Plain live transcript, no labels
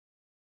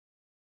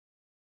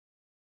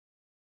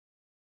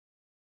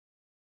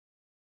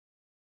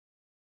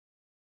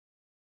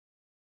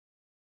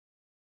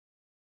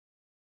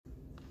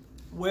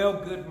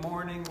Well, good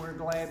morning. We're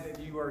glad that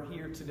you are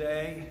here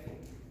today,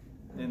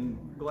 and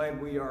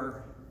glad we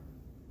are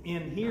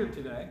in here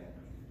today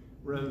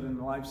rather than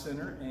the Life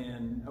Center,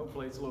 and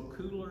hopefully it's a little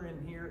cooler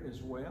in here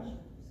as well.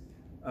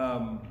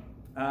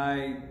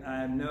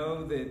 I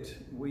know that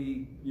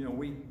we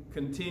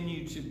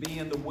continue to be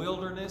in the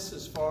wilderness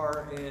as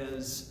far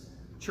as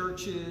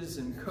churches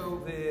and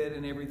COVID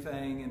and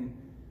everything, and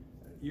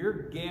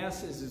your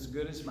guess is as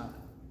good as mine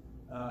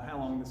how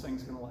long this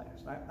thing's going to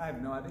last. I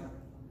have no idea.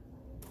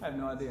 I have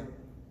no idea.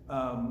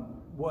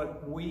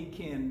 What we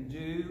can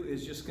do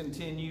is just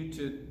continue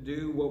to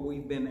do what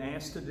we've been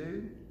asked to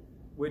do,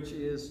 which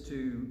is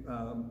to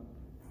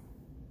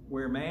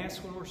wear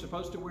masks when we're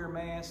supposed to wear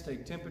masks,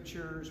 take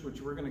temperatures,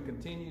 which we're going to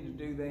continue to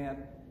do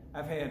that.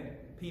 I've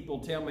had people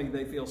tell me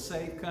they feel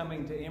safe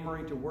coming to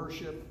Emory to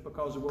worship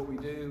because of what we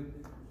do.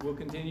 We'll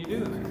continue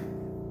doing that.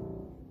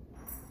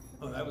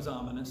 Oh, that was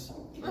ominous.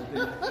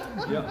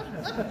 Yeah.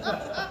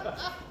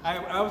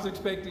 I was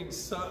expecting,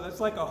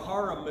 that's like a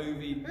horror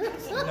movie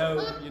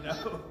note,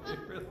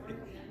 Really.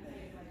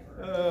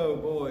 Oh,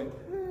 boy.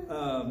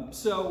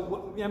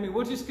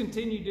 We'll just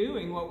continue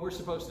doing what we're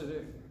supposed to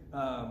do.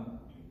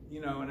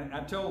 And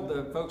I told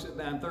the folks at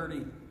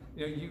 9:30,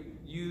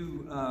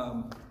 you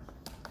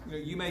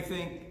may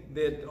think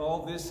that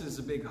all this is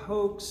a big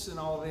hoax and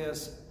all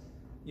this.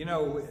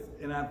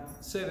 And I've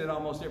said it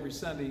almost every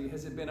Sunday,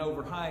 has it been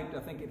overhyped? I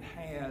think it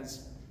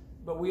has.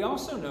 But we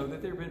also know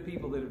that there have been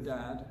people that have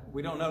died.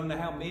 We don't know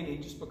how many,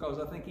 just because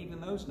I think even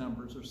those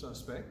numbers are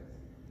suspect.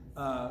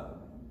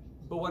 But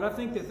what I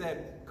think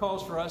that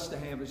calls for us to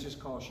have is just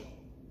caution.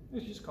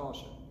 It's just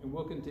caution, and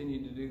we'll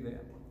continue to do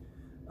that.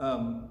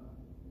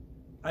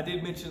 I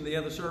did mention the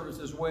other service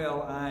as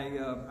well.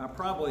 I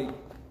probably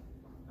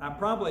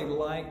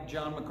like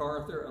John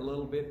MacArthur a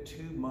little bit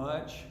too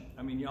much.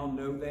 I mean, y'all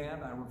know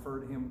that. I refer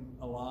to him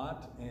a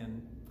lot,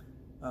 and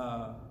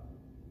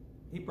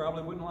he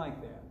probably wouldn't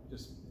like that,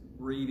 just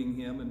reading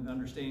him and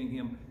understanding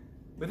him.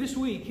 But this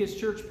week, his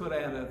church put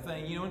out a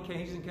thing,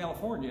 he's in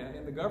California,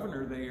 and the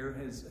governor there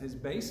has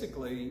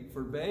basically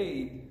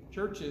forbade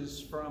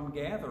churches from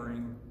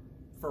gathering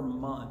for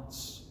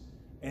months.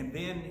 And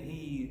then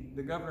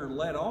the governor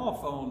let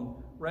off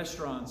on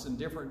restaurants and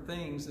different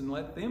things and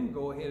let them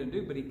go ahead and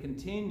do, but he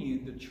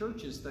continued the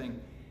churches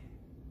thing.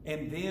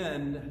 And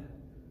then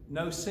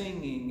no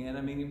singing, and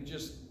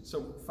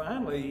so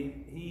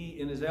finally he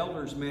and his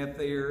elders met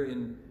there,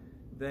 and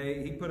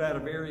he put out a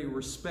very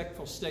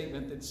respectful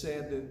statement that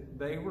said that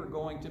they were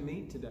going to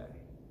meet today.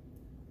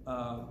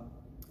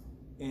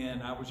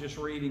 And I was just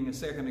reading a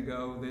second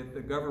ago that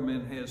the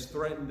government has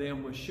threatened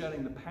them with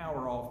shutting the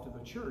power off to the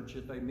church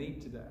if they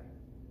meet today.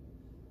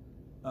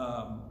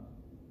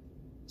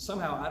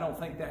 Somehow I don't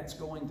think that's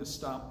going to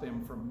stop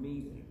them from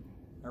meeting.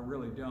 I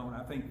really don't.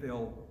 I think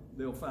they'll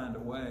find a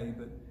way,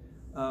 but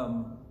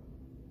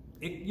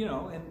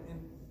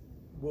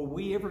will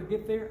we ever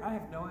get there? I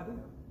have no idea.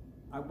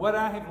 What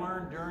I have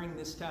learned during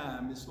this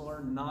time is to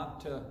learn not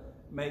to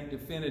make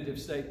definitive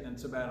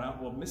statements about,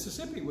 well,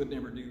 Mississippi would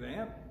never do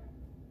that.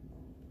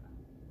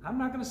 I'm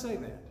not going to say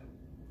that.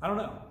 I don't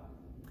know.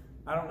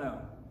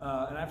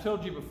 And I've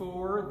told you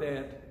before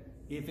that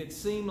if it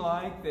seemed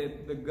like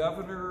that the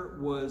governor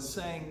was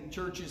saying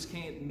churches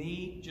can't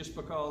meet just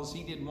because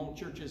he didn't want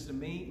churches to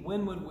meet,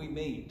 when would we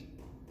meet?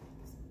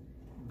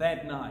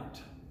 That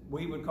night.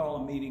 We would call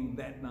a meeting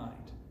that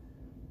night.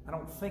 I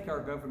don't think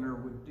our governor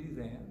would do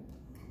that.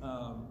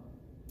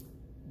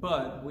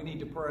 But we need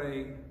to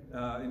pray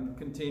and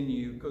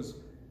continue, because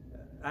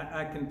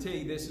I can tell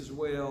you this as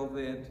well,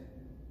 that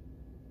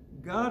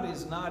God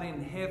is not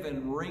in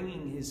heaven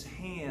wringing his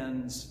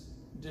hands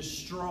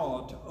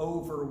distraught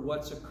over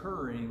what's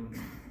occurring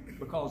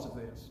because of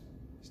this.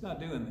 He's not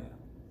doing that.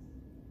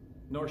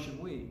 Nor should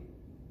we.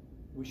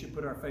 We should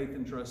put our faith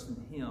and trust in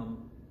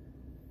him,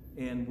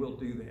 and we'll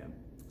do that.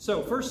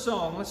 So, first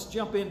song, let's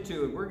jump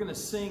into it. We're going to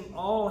sing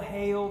All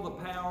Hail the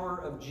Power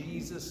of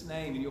Jesus'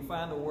 Name. And you'll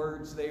find the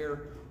words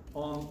there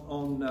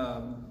on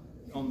the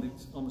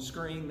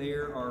screen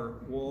there,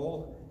 our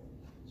wall.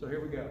 So here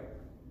we go.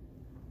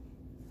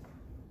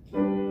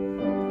 Him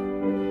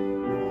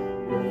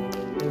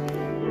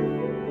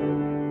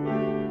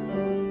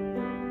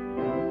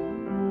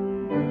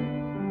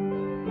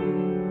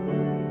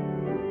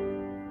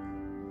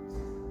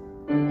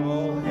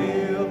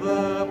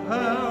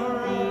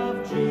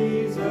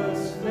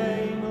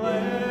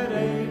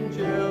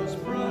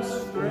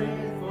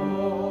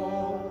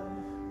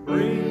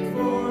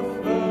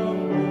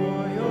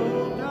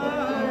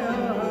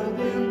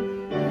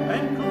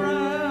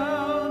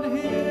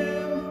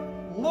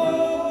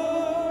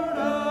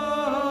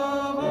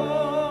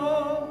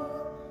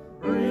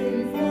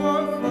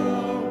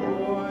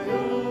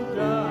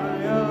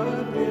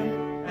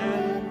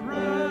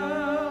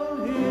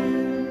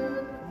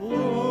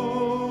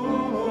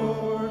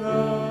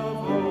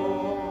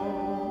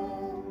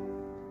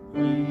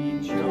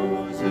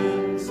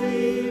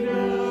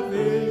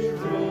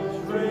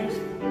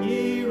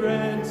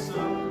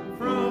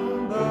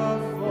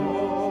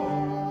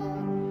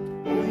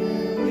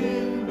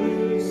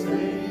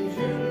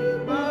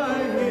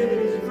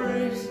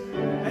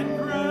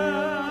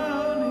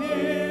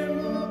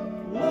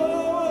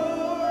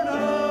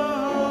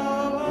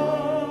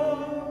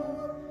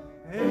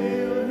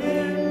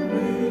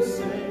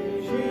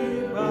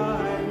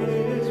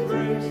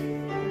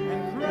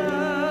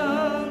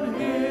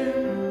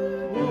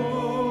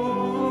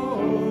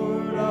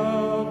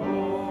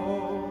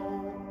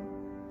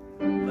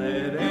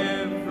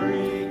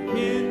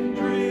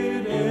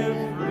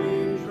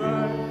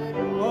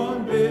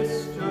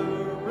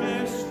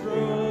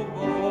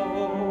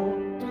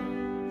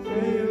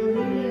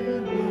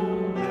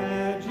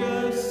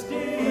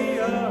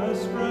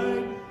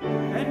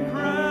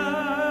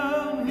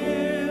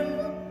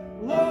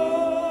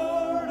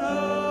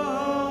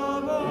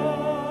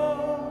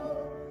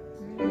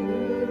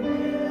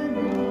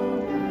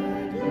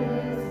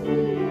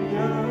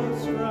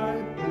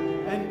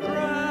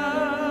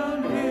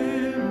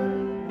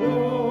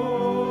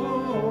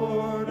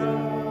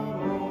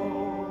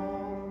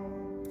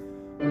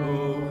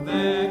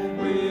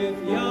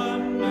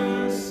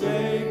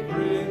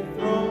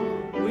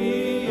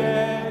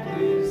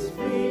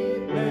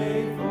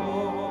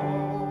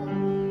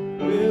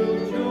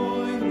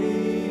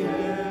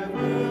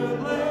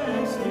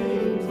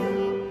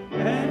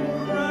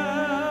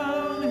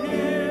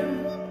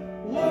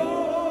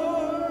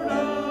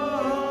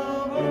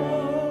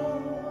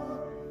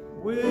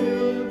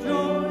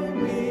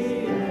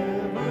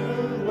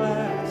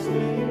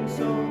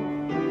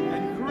song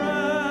and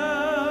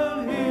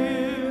crown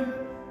him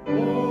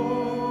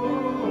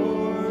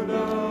Lord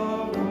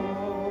of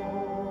all.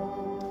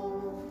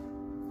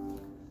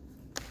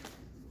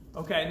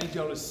 Okay, I need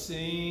y'all to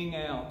sing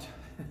out.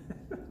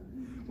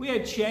 We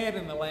had Chad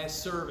in the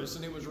last service,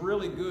 and it was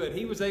really good.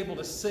 He was able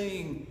to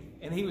sing,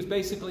 and he was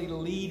basically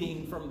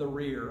leading from the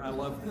rear. I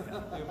loved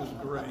that. It was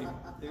great.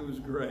 It was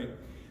great.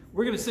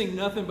 We're going to sing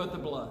Nothing But the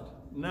Blood.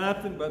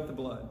 Nothing But the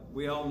Blood.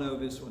 We all know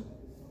this one.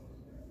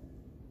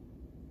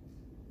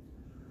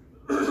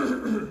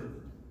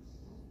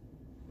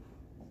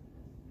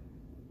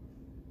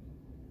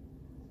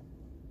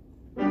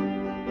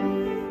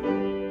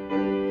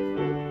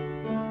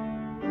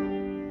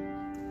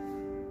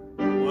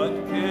 What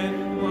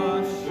can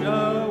wash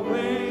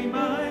away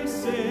my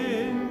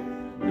sin?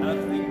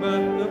 Nothing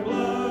but the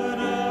blood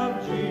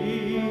of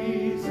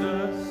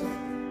Jesus.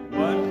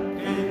 What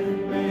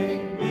can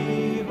make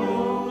me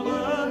whole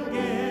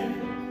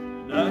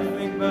again?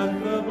 Nothing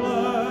but the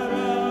blood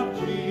of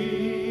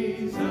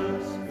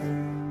Jesus.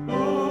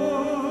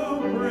 Oh,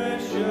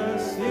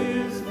 precious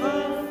is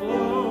the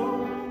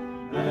flow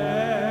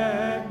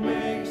that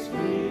makes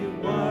me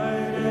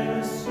white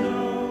as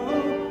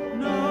snow.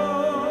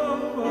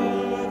 No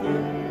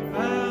other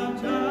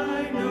fount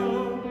I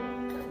know.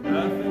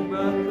 Nothing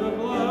but the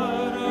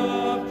blood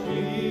of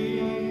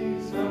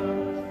Jesus.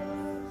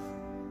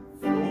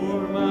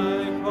 For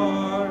my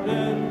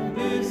pardon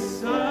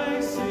this I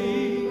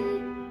see.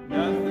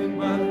 Nothing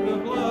but the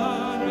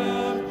blood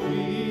of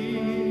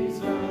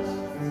Jesus.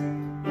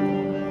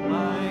 For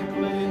my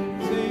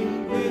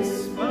cleansing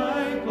this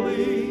my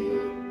plea.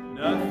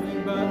 Nothing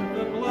but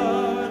the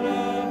blood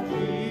of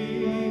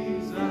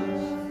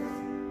Jesus.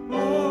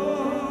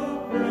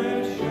 Oh,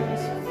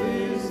 precious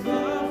is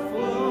the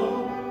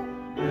flow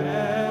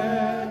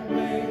that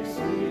makes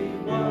me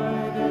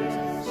white as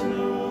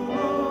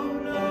snow.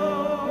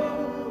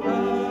 No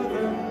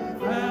other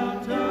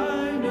fount I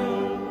know.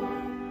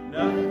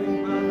 Nothing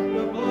but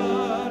the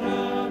blood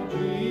of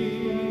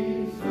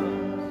Jesus.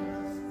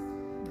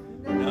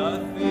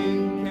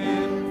 Nothing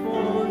can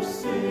for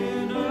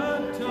sin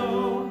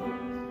atone.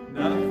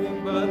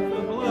 Nothing but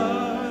the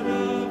blood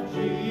of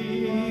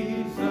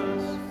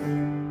Jesus.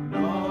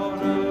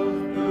 Naught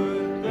of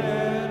good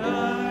that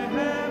I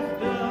have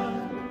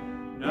done.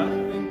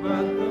 Nothing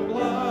but the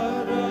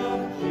blood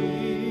of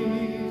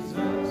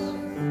Jesus.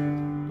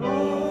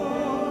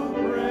 Oh,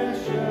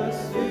 precious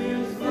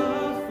is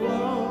the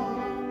flow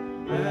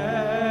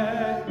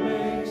that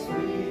makes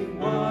me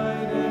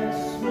white as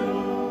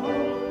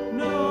snow.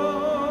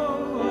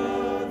 No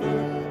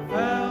other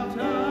fount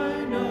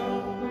I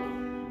know.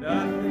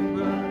 Nothing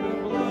but the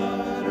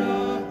blood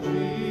of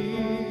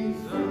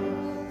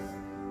Jesus.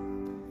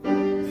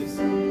 This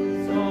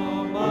is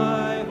all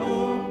my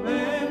hope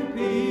and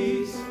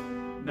peace.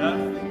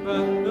 Nothing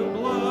but the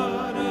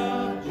blood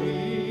of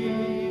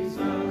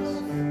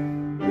Jesus.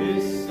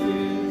 This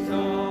is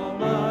all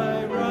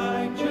my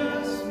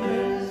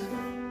righteousness.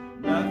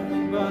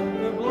 Nothing but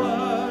the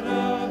blood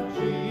of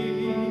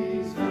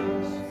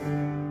Jesus.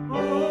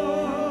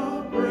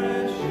 Oh,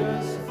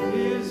 precious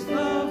is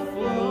the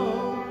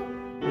flow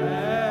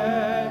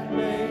that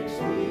makes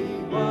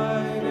me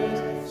white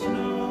as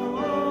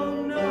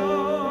snow.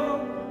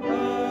 No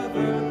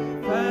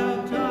other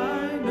fount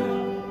I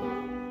know.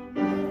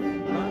 Nothing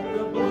but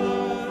the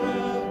blood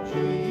of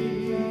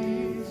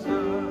Jesus.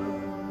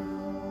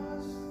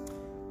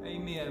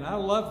 Amen. I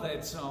love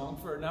that song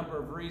for a number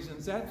of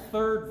reasons. That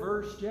third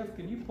verse, Jeff,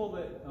 can you pull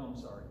that? Oh, I'm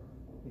sorry.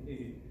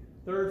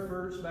 Third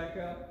verse back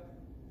up.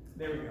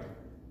 There we go.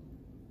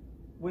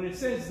 When it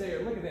says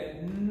there, look at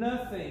that.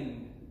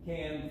 Nothing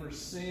can for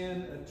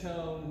sin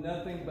atone,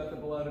 nothing but the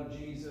blood of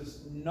Jesus.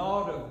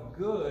 Naught of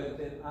good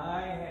that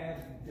I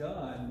have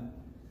done.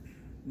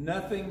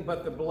 Nothing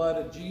but the blood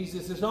of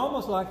Jesus. It's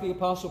almost like the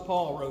Apostle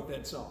Paul wrote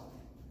that song.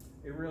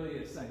 It really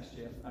is. Thanks,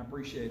 Jeff. I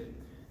appreciate it.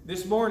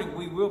 This morning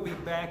we will be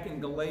back in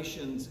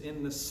Galatians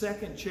in the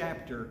 2nd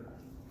chapter.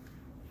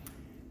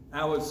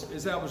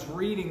 As I was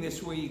reading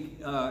this week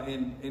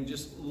and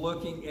just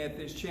looking at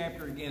this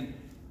chapter again,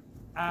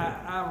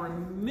 I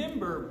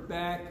remember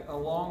back a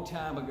long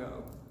time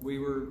ago, we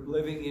were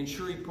living in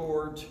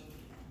Shreveport.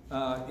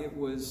 It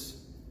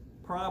was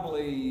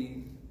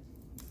probably,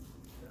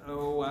 I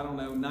don't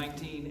know,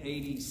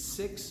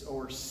 1986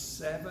 or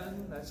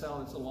 7. That's how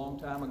it's a long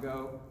time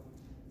ago.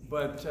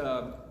 But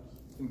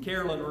and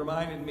Carolyn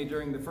reminded me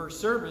during the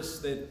first service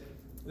that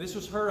this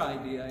was her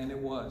idea, and it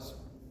was.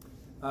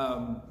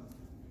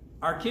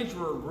 Our kids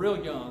were real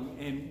young,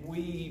 and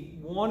we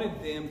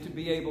wanted them to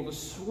be able to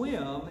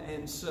swim,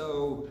 and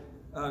so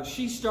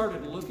she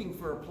started looking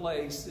for a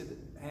place that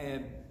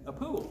had a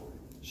pool.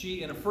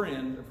 She and a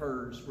friend of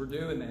hers were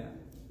doing that.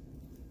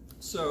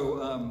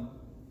 So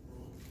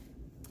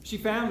she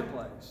found a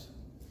place,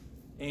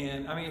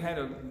 and I mean, it had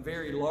a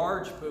very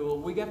large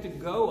pool. We got to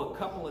go a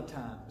couple of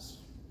times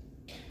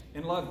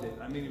and loved it.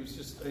 I mean,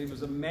 it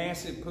was a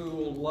massive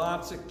pool,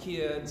 lots of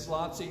kids,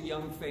 lots of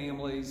young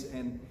families,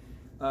 and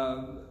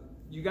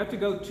You got to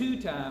go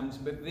 2 times,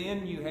 but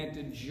then you had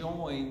to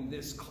join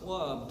this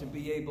club to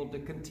be able to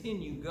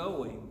continue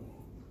going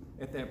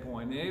at that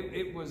point.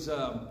 It was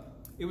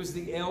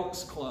the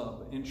Elks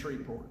Club in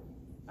Shreveport.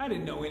 I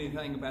didn't know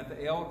anything about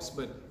the Elks,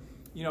 but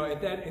you know,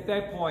 at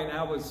that point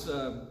I was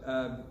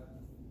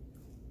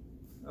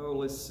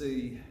let's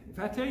see. If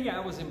I tell you I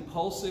was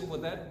impulsive,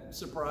 would that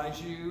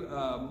surprise you?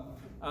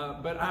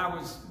 But I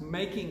was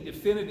making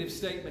definitive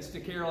statements to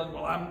Carolyn.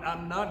 Well,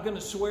 I'm not going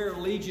to swear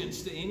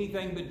allegiance to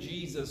anything but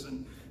Jesus,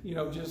 and you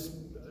know, just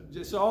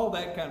all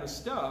that kind of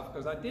stuff,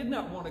 because I did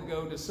not want to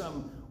go to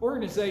some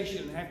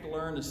organization and have to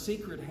learn a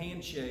secret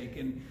handshake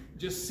and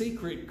just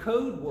secret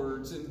code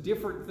words and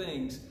different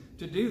things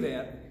to do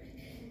that.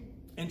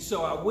 And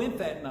so I went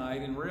that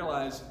night and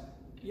realized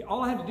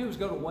all I had to do was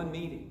go to one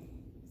meeting.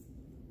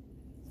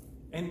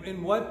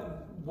 And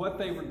what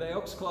the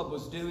Elks Club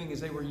was doing is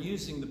they were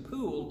using the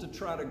pool to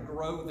try to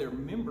grow their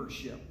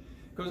membership.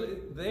 Because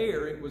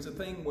it was a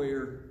thing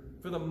where,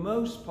 for the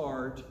most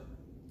part,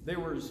 there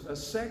was a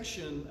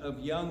section of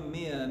young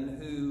men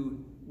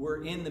who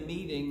were in the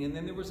meeting, and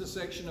then there was a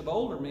section of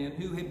older men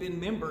who had been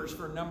members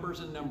for numbers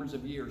and numbers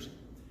of years.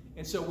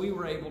 And so we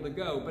were able to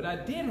go. But I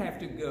did have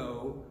to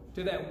go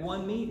to that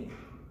one meeting.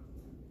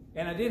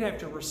 And I did have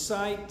to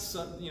recite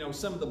some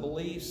of the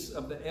beliefs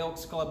of the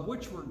Elks Club,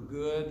 which were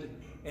good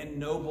and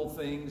noble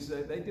things.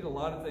 They did a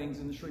lot of things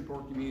in the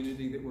Shreveport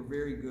community that were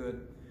very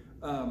good.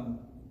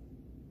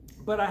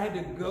 But I had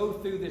to go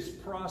through this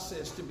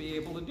process to be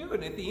able to do it.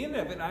 And at the end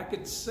of it, I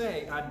could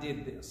say, I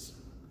did this.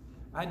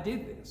 I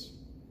did this.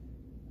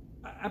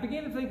 I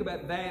began to think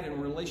about that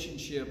in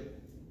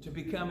relationship to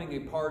becoming a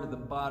part of the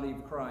body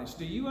of Christ.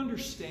 Do you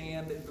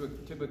understand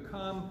that to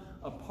become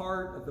a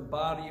part of the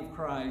body of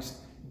Christ,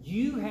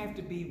 you have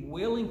to be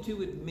willing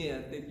to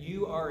admit that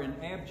you are an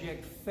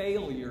abject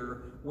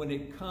failure when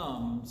it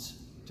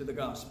comes to the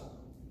gospel?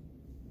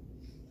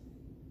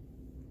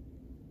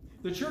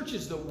 The church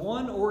is the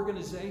one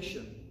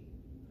organization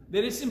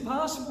that it's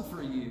impossible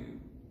for you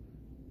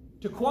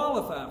to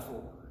qualify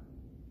for.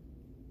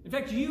 In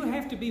fact, you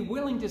have to be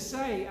willing to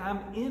say,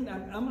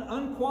 I'm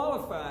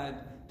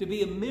unqualified to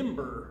be a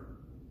member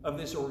of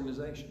this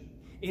organization.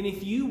 And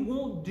if you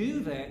won't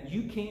do that,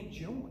 you can't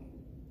join.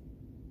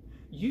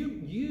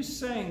 You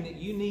saying that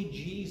you need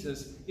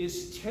Jesus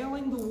is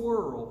telling the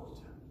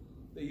world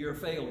that you're a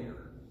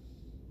failure.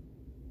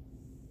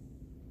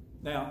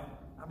 Now,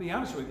 I'll be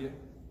honest with you.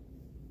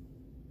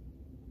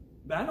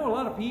 But I know a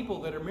lot of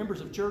people that are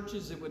members of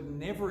churches that would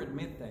never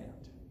admit that.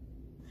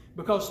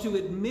 Because to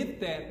admit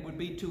that would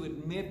be to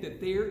admit that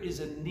there is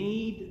a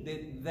need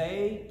that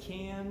they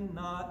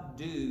cannot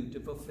do to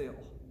fulfill.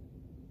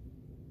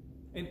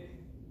 And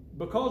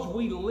because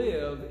we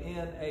live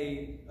in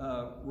a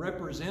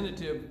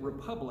representative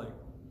republic,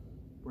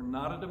 we're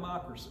not a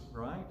democracy,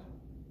 right?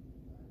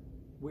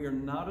 We are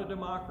not a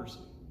democracy.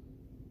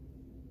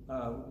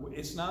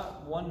 It's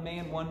not one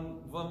man,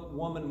 one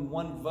woman,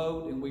 one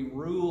vote, and we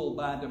rule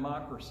by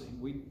democracy.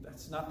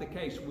 That's not the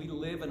case. We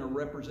live in a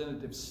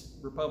representative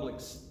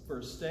republic for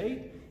a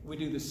state. We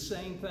do the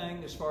same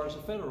thing as far as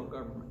the federal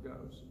government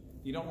goes.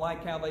 You don't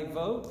like how they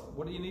vote?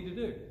 What do you need to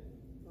do?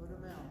 Vote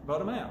them out. Vote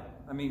them out.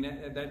 I mean,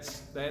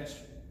 that's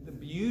the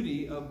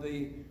beauty of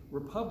the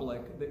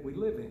republic that we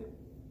live in.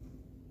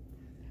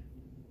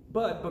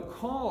 But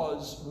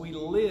because we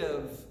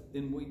live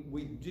and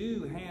we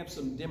do have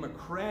some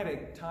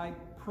democratic type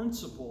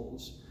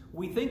principles,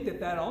 we think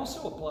that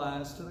also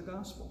applies to the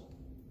gospel.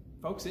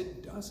 Folks,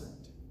 it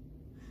doesn't.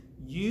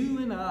 You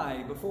and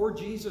I, before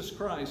Jesus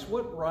Christ,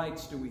 what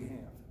rights do we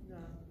have?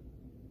 None.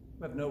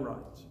 We have no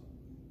rights.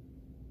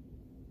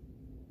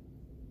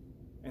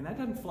 And that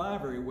doesn't fly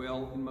very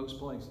well in most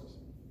places.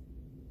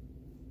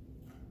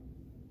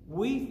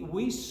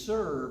 We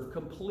serve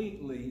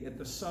completely at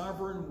the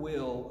sovereign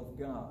will of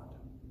God.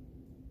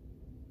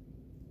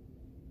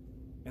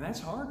 And that's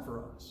hard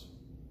for us.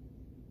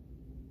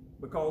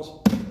 Because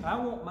I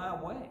want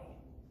my way.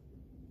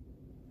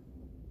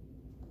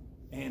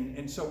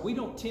 And so we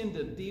don't tend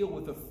to deal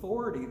with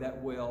authority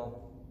that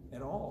well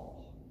at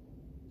all.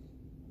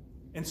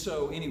 And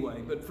so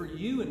anyway, but for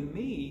you and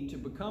me to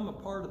become a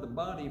part of the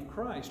body of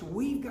Christ,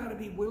 we've got to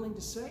be willing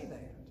to say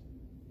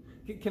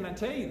that. Can I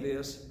tell you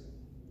this?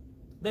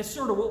 That's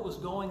sort of what was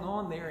going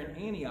on there in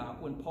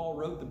Antioch when Paul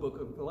wrote the book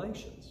of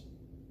Galatians.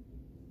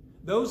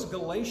 Those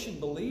Galatian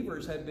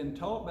believers had been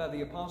taught by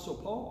the Apostle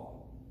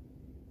Paul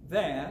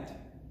that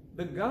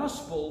the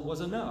gospel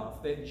was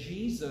enough, that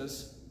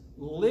Jesus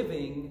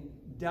living,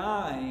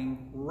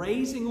 dying,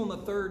 raising on the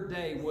third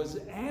day was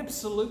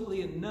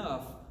absolutely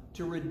enough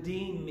to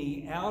redeem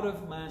me out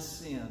of my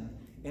sin.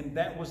 And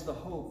that was the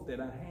hope that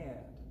I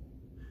had.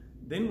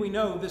 Then we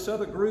know this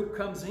other group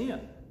comes in,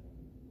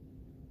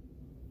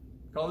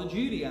 called the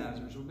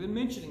Judaizers. We've been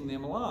mentioning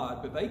them a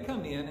lot, but they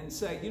come in and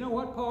say, you know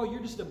what, Paul,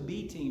 you're just a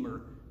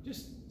B-teamer.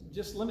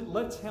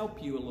 Let's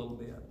help you a little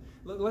bit.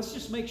 Let's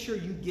just make sure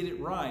you get it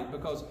right,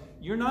 because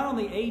you're not on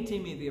the A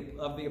team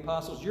of the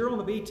apostles. You're on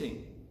the B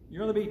team.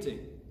 You're on the B team.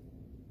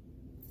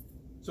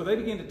 So they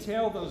begin to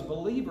tell those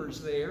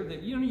believers there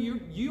that,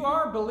 you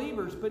are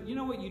believers, but you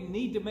know what? You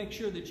need to make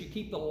sure that you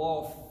keep the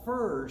law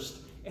first,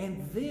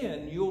 and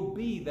then you'll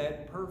be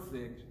that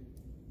perfect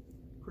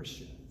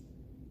Christian.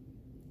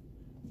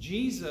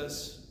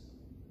 Jesus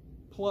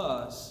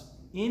plus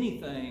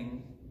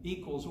anything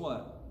equals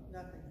what?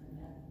 Nothing.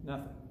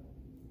 Nothing.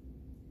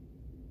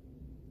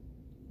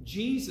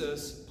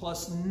 Jesus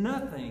plus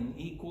nothing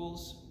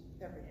equals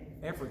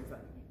everything.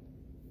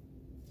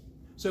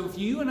 So if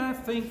you and I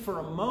think for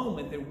a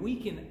moment that we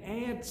can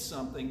add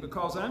something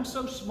because I'm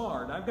so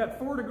smart, I've got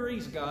 4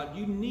 degrees, God,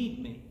 you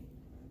need me.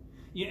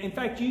 In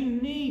fact, you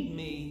need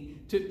me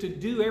to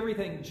do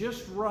everything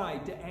just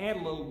right, to add a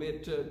little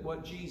bit to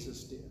what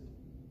Jesus did.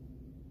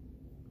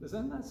 Does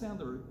that not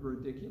sound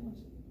ridiculous?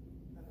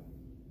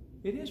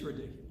 It is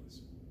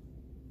ridiculous.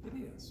 It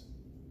is.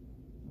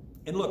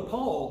 And look,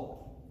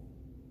 Paul,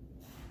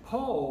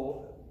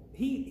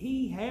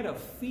 he had a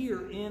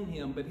fear in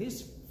him, but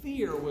his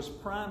fear was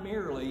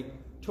primarily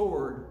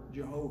toward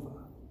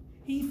Jehovah.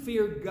 He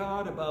feared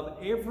God above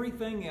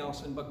everything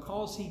else, and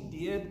because he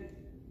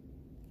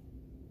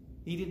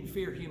didn't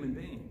fear human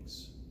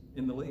beings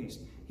in the least.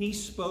 He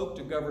spoke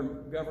to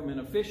government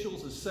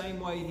officials the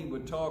same way he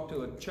would talk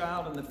to a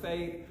child in the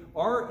faith,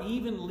 or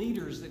even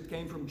leaders that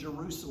came from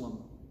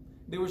Jerusalem.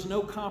 There was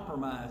no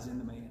compromise in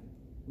the man.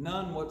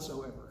 None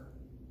whatsoever.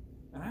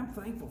 And I'm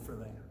thankful for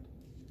that.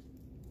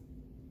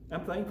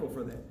 I'm thankful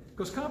for that.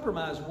 Because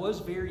compromise was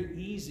very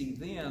easy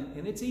then,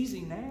 and it's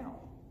easy now.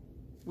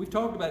 We've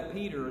talked about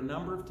Peter a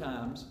number of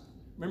times.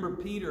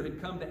 Remember, Peter had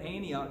come to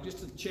Antioch just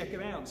to check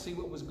it out and see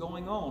what was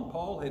going on.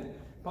 Paul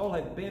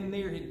had been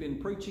there. He'd been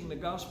preaching the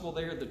gospel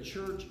there. The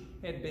church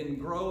had been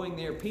growing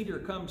there. Peter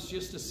comes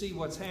just to see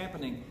what's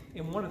happening.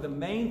 And one of the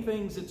main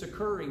things that's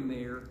occurring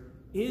there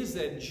is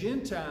that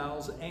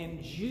Gentiles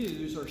and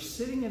Jews are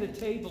sitting at a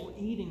table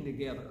eating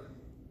together.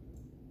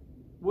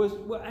 Was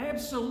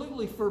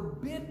absolutely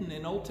forbidden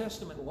in Old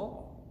Testament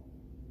law.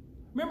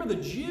 Remember,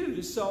 the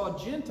Jews saw a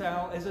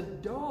Gentile as a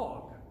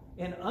dog,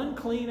 an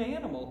unclean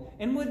animal,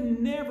 and would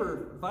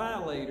never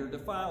violate or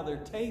defile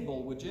their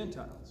table with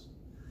Gentiles.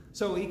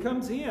 So he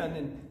comes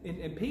in,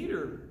 and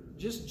Peter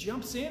just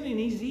jumps in, and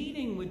he's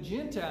eating with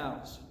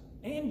Gentiles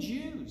and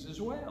Jews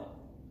as well.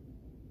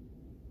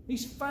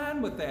 He's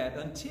fine with that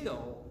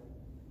until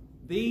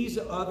these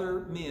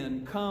other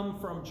men come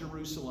from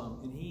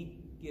Jerusalem, and he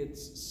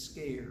gets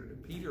scared.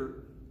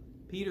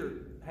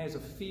 Peter has a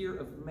fear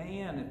of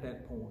man at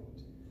that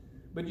point.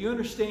 But you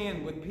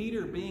understand, with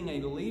Peter being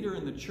a leader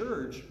in the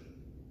church,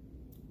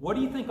 what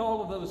do you think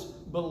all of those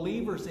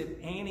believers at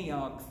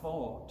Antioch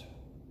thought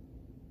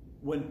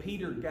when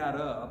Peter got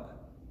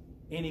up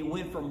and he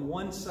went from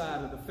one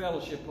side of the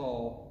fellowship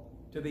hall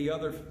to the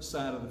other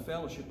side of the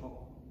fellowship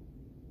hall?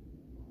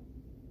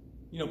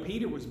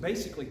 Peter was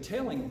basically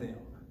telling them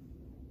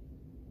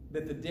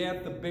that the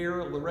death, the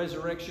burial, the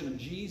resurrection of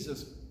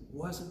Jesus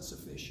wasn't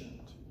sufficient.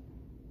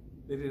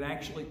 That it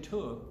actually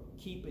took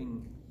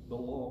keeping the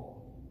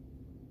law.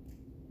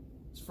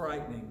 It's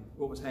frightening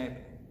what was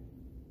happening.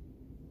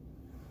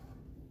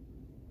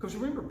 Because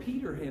remember,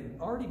 Peter had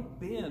already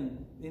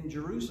been in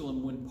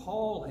Jerusalem when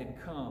Paul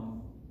had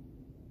come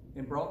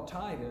and brought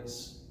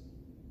Titus.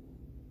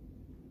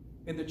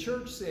 And the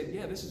church said,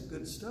 yeah, this is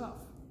good stuff.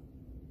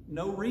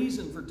 No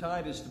reason for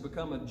Titus to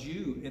become a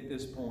Jew at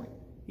this point.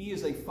 He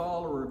is a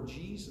follower of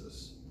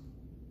Jesus.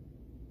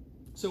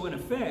 So in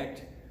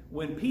effect,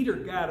 when Peter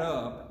got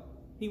up,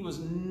 he was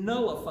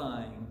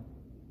nullifying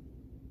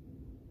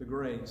the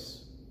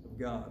grace of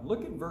God.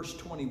 Look at verse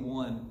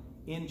 21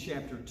 in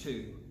chapter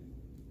 2.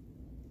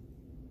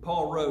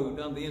 Paul wrote,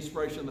 under the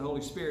inspiration of the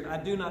Holy Spirit, I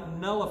do not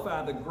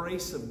nullify the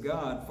grace of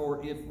God,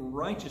 for if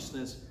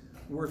righteousness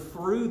were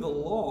through the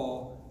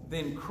law,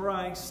 then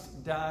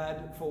Christ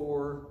died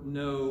for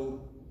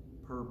no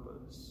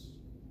purpose.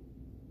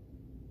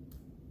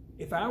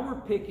 If I were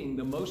picking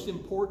the most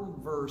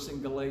important verse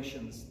in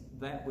Galatians,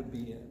 that would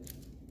be it.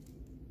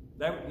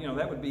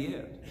 That would be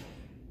it.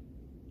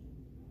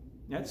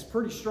 That's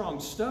pretty strong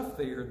stuff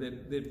there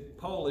that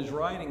Paul is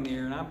writing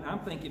there, and I'm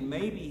thinking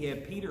maybe he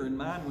had Peter in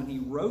mind when he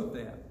wrote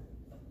that.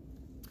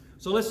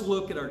 So let's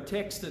look at our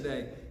text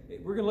today.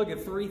 We're going to look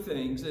at 3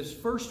 things. This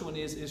first one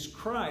is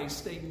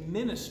Christ a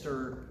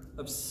minister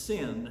of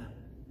sin?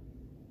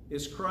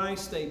 Is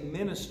Christ a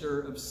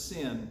minister of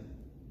sin?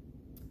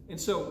 And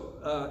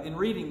so in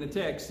reading the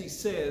text, he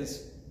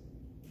says,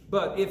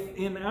 but if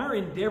in our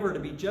endeavor to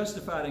be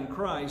justified in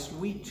Christ,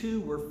 we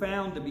too were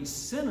found to be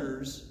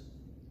sinners,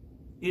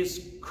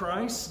 is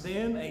Christ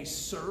then a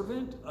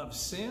servant of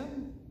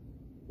sin?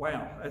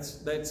 Wow,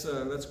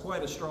 that's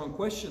quite a strong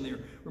question there.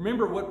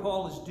 Remember what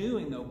Paul is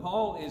doing, though.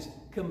 Paul is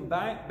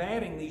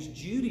combating these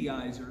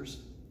Judaizers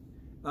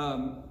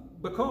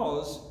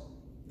because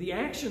the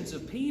actions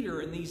of Peter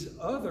and these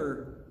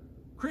other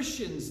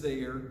Christians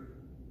there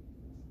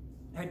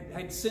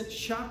had sent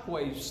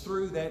shockwaves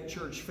through that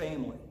church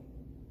family.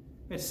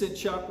 Had sent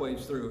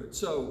shockwaves through it.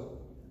 So,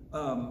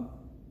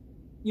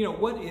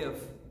 what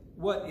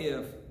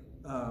if,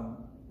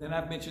 and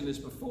I've mentioned this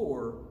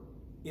before,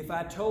 if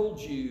I told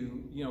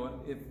you,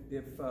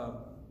 if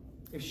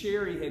if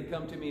Sherry had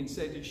come to me and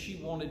said that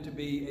she wanted to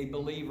be a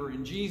believer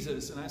in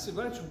Jesus. And I said,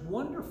 well, that's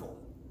wonderful.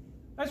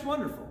 That's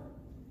wonderful.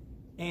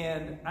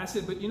 And I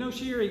said, but you know,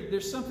 Sherry,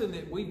 there's something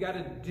that we've got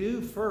to do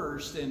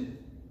first. And,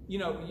 you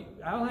know,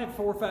 I'll have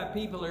 4 or 5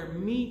 people there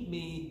meet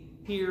me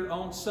here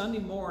on Sunday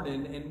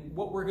morning. And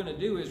what we're going to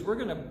do is we're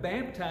going to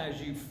baptize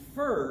you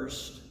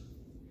first,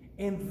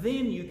 and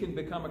then you can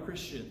become a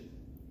Christian.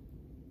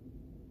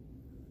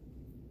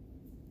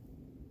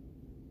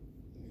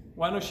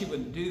 Well, I know she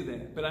wouldn't do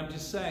that, but I'm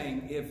just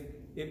saying,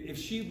 if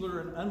she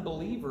were an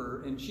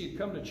unbeliever and she had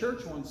come to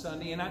church one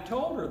Sunday and I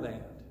told her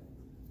that,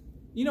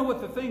 you know what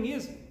the thing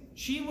is?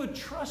 She would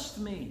trust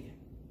me.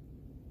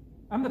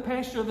 I'm the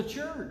pastor of the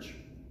church.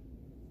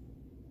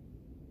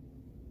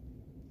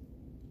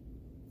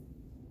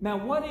 Now,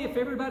 what if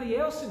everybody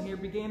else in here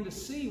began to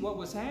see what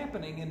was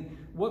happening, and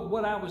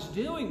what I was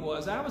doing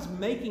was I was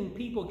making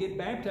people get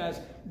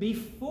baptized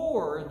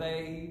before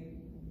they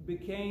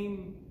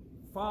became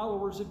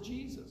followers of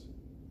Jesus.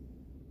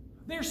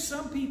 There's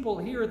some people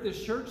here at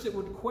this church that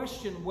would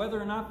question whether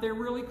or not they're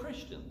really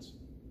Christians.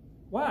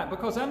 Why?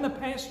 Because I'm the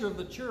pastor of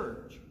the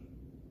church.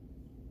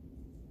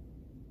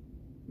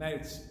 Now,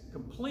 it's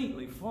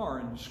completely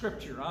foreign to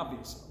Scripture,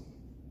 obviously.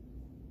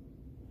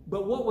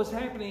 But what was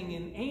happening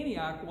in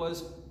Antioch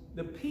was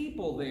the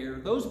people there,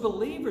 those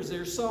believers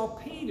there, saw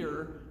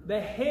Peter, the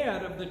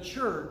head of the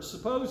church,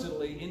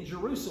 supposedly in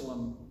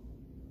Jerusalem.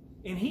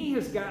 And he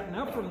has gotten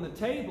up from the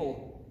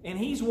table and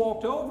he's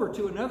walked over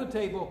to another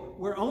table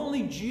where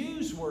only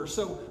Jews were.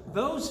 So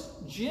those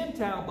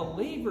Gentile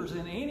believers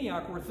in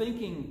Antioch were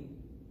thinking,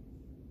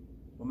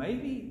 well,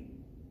 maybe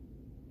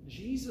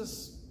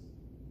Jesus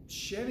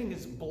shedding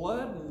his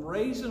blood and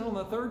raising on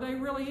the third day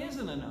really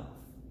isn't enough.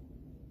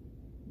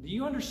 Do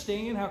you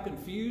understand how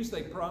confused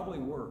they probably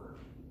were?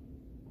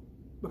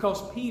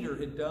 Because Peter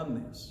had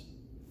done this.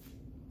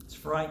 It's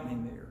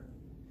frightening there.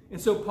 And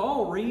so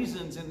Paul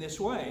reasons in this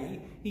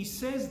way. He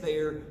says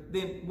there,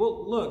 then,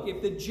 well, look,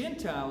 if the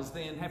Gentiles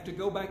then have to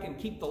go back and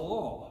keep the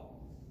law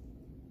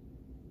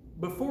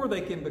before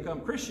they can become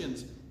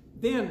Christians,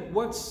 then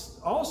what's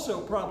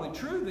also probably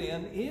true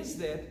then is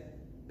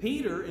that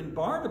Peter and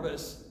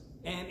Barnabas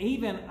and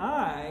even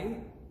I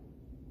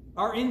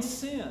are in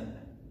sin.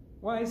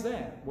 Why is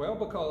that? Well,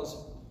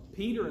 because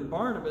Peter and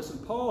Barnabas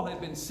and Paul had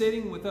been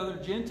sitting with other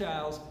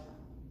Gentiles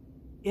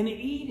and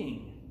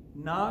eating,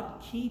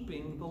 not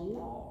keeping the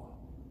law.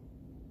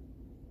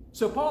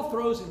 So Paul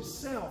throws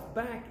himself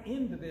back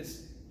into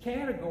this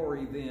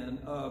category then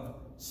of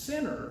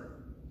sinner.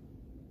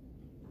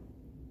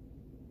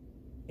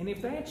 And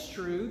if that's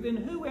true, then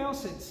who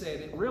else had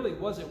said it really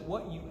wasn't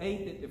what you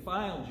ate that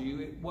defiled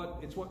you,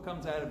 it's what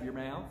comes out of your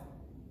mouth?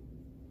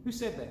 Who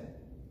said that?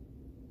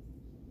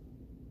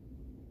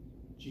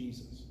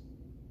 Jesus.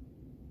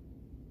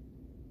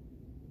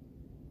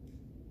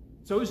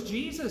 So is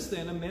Jesus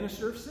then a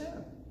minister of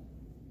sin?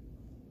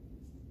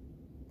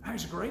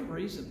 There's great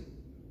reasoning.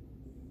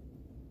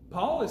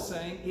 Paul is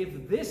saying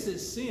if this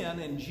is sin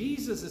and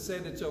Jesus has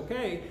said it's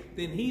okay,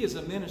 then he is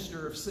a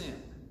minister of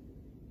sin.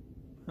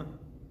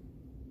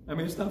 I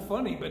mean, it's not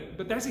funny,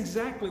 but that's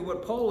exactly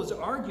what Paul is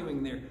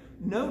arguing there.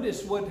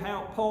 Notice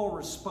how Paul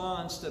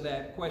responds to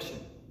that question.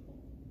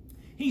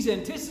 He's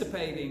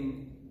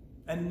anticipating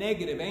a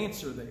negative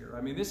answer there.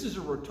 I mean, this is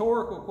a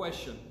rhetorical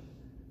question,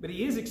 but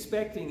he is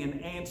expecting an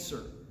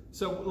answer.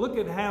 So look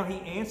at how he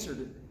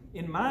answered it.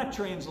 In my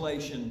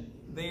translation,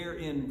 there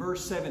in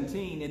verse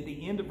 17, at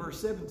the end of verse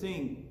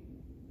 17,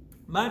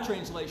 my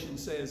translation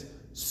says,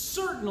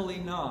 certainly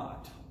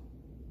not.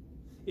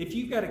 If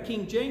you've got a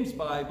King James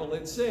Bible,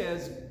 it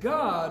says,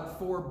 God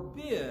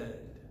forbid.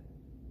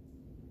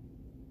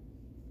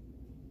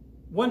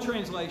 One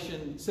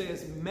translation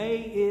says, may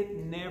it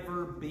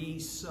never be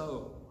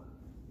so.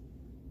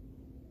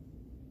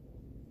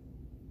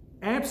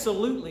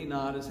 Absolutely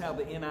not is how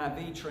the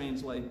NIV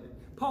translated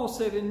it. Paul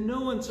said in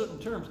no uncertain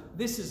terms,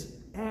 this is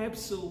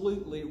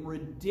absolutely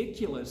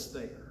ridiculous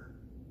there.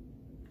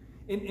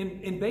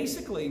 And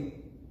basically,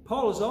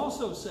 Paul is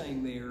also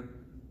saying there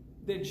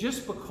that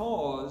just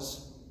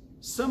because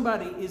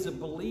somebody is a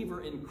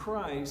believer in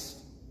Christ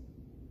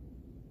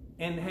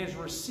and has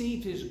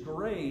received his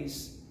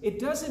grace, it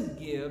doesn't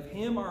give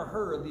him or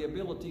her the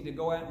ability to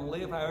go out and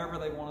live however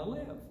they want to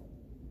live.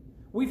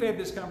 We've had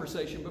this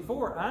conversation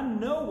before. I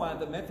know why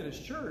the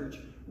Methodist Church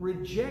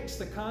rejects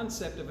the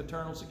concept of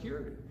eternal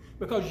security.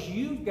 Because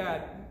you've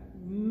got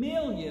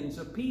millions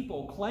of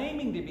people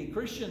claiming to be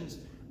Christians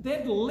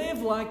that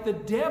live like the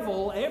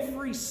devil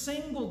every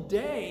single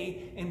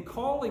day and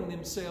calling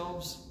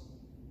themselves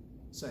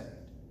saved.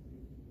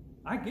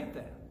 I get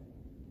that.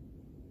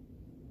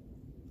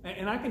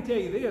 And I can tell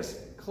you this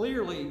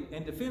clearly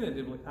and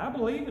definitively. I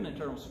believe in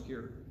eternal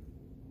security.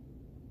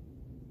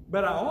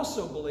 But I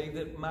also believe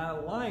that my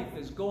life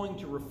is going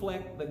to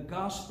reflect the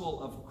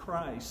gospel of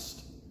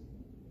Christ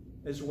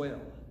as well.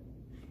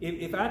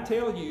 If I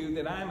tell you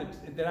that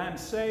I'm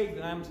saved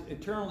and I'm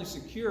eternally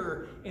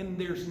secure, and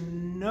there's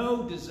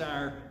no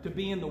desire to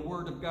be in the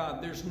Word of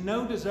God, there's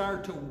no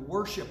desire to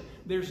worship,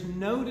 there's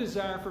no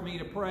desire for me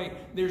to pray,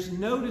 there's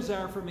no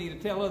desire for me to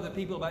tell other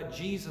people about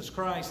Jesus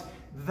Christ,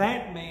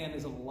 that man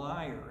is a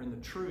liar, and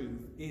the truth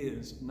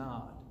is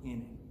not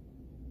in him.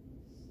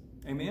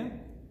 Amen?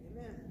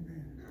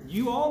 Amen.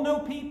 You all know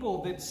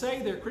people that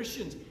say they're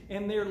Christians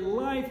and their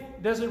life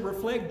doesn't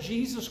reflect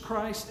Jesus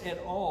Christ at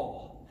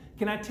all.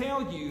 Can I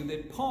tell you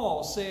that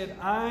Paul said,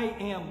 I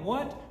am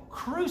what?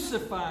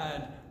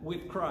 Crucified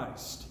with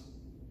Christ.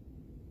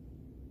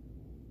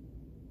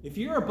 If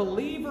you're a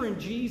believer in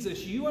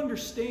Jesus, you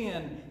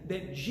understand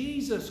that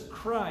Jesus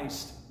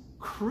Christ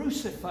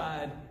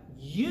crucified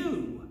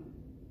you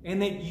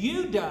and that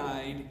you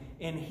died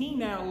and He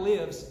now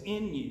lives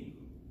in you.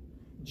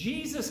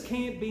 Jesus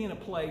can't be in a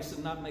place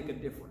and not make a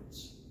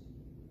difference.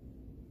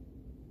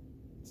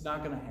 It's not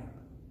going to happen.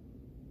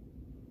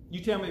 You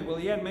tell me, well,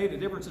 He hadn't made a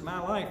difference in my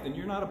life, then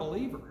you're not a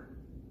believer.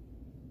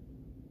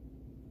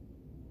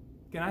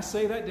 Can I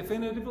say that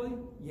definitively?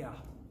 Yeah,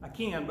 I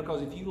can,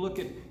 because if you look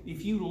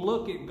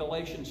at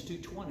Galatians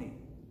 2:20,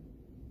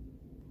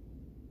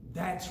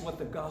 that's what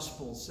the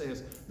gospel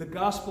says. The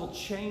gospel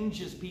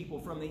changes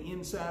people from the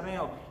inside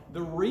out.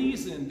 The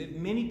reason that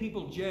many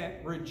people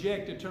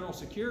reject eternal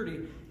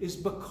security is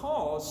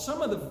because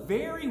some of the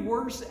very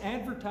worst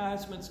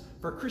advertisements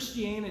for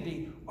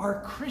Christianity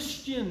are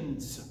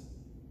Christians.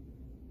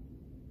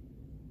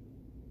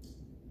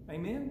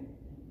 Amen?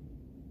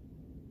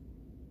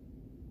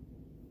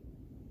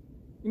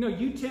 You know,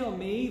 you tell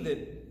me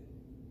that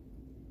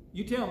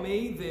you don't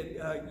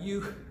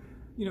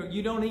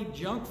eat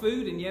junk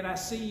food, and yet I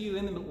see you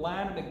in the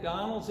line at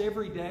McDonald's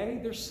every day.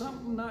 There's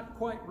something not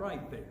quite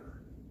right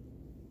there.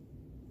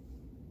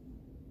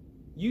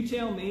 You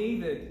tell me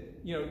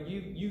that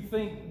you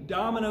think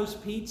Domino's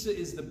pizza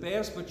is the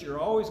best, but you're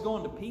always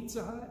going to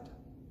Pizza Hut.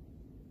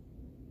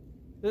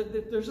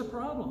 There's a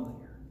problem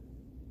there.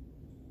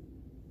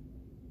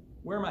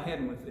 Where am I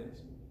heading with this?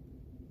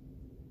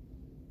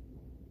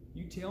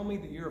 You tell me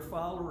that you're a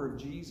follower of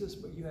Jesus,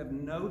 but you have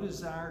no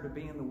desire to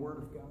be in the Word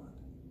of God.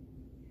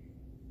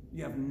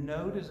 You have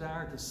no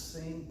desire to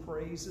sing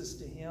praises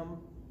to Him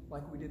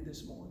like we did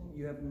this morning.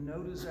 You have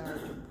no desire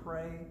to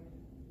pray.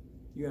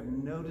 You have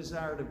no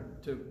desire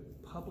to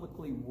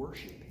publicly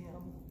worship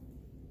Him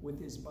with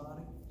His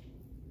body.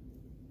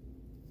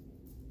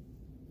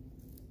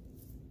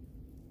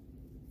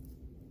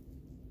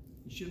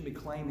 You shouldn't be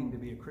claiming to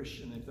be a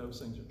Christian if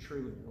those things are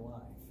true in your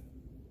life.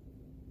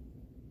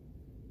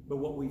 But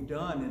what we've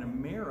done in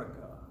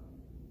America,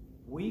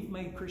 we've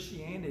made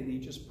Christianity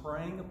just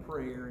praying a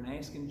prayer and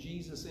asking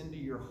Jesus into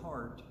your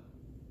heart.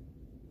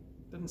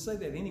 It doesn't say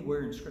that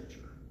anywhere in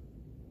Scripture.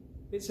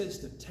 It says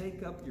to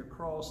take up your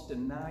cross,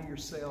 deny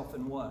yourself,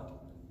 and what?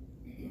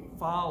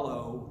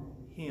 Follow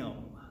Him.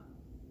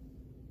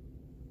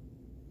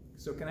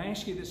 So can I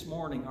ask you this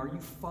morning, are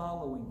you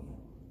following Him?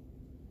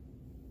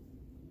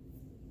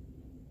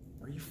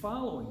 Are you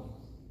following Him?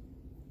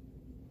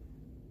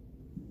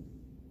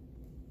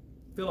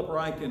 Philip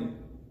Ryken,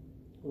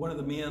 one of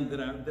the men that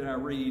I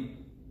read,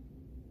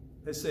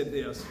 has said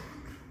this: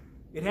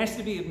 it has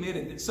to be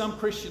admitted that some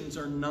Christians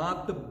are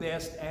not the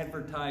best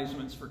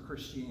advertisements for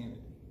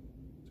Christianity.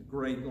 It's a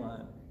great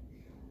line.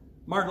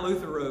 Martin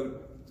Luther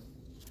wrote,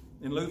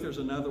 and Luther's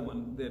another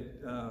one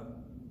that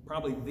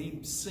probably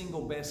the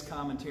single best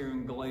commentary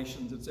on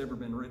Galatians that's ever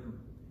been written.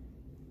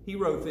 He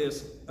wrote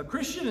this: a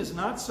Christian is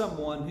not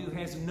someone who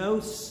has no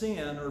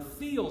sin or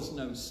feels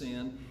no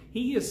sin.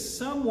 He is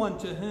someone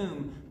to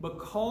whom,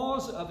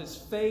 because of his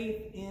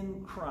faith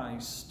in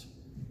Christ,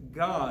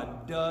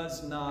 God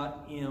does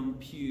not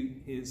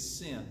impute his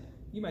sin.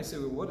 You may say,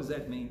 well, what does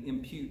that mean,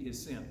 impute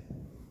his sin?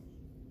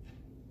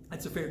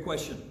 That's a fair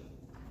question.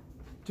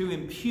 To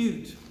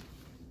impute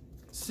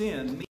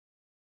sin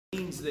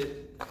means that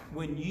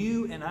when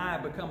you and I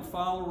become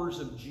followers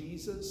of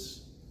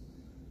Jesus,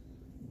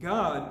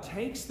 God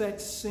takes that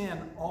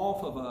sin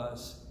off of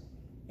us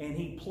and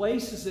He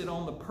places it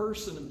on the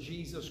person of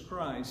Jesus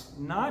Christ,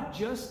 not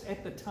just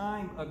at the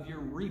time of your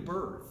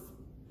rebirth,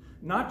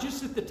 not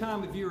just at the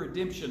time of your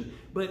redemption,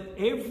 but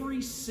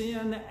every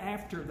sin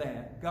after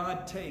that,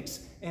 God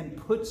takes and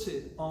puts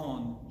it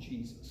on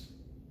Jesus.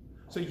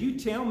 So you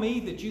tell me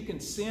that you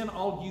can sin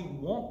all you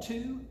want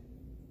to?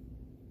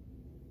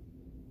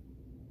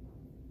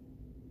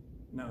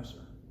 No, sir.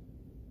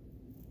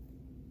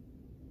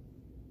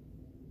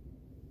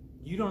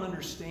 You don't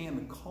understand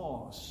the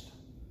cost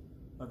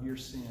of your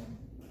sin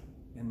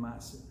and my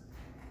sin.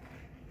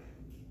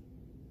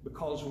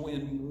 Because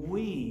when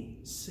we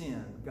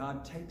sin,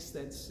 God takes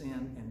that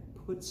sin and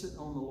puts it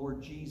on the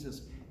Lord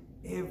Jesus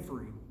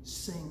every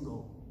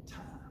single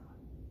time.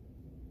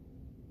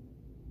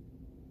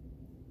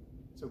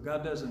 So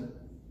God doesn't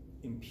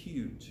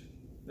impute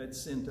that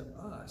sin to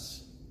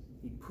us.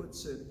 He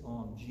puts it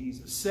on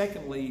Jesus.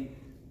 Secondly,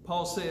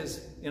 Paul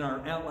says in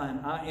our outline,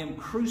 I am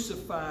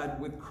crucified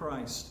with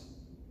Christ.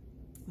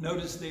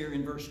 Notice there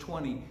in verse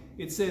 20,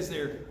 it says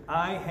there,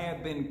 I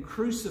have been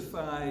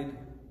crucified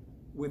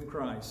with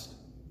Christ.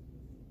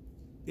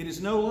 It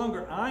is no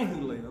longer I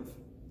who live,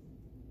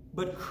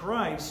 but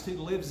Christ who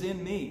lives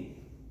in me.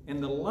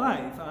 And the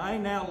life I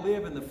now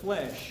live in the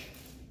flesh,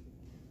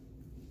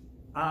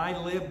 I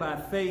live by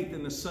faith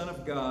in the Son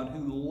of God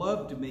who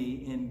loved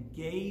me and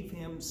gave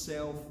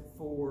himself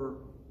for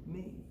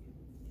me.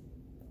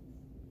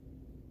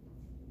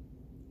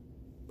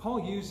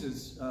 Paul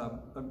uses a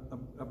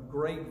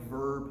great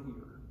verb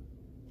here.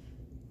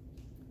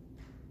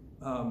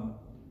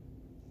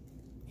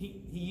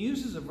 He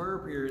uses a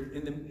verb here,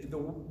 and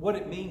what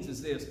it means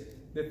is this,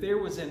 that there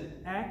was an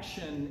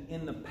action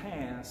in the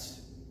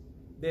past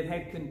that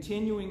had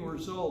continuing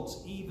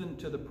results even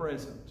to the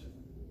present.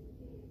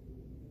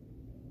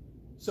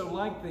 So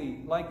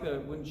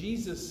when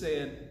Jesus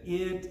said,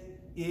 "It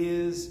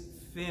is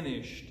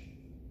finished,"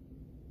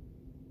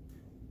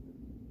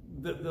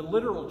 the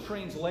literal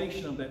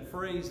translation of that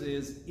phrase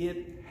is,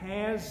 "It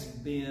has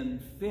been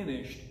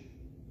finished,"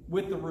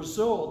 with the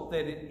result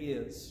that it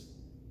is.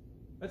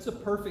 That's a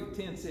perfect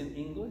tense in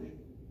English.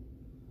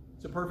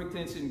 It's a perfect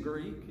tense in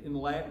Greek, in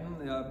Latin.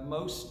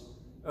 Most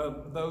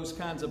of those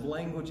kinds of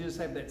languages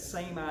have that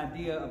same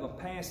idea of a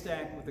past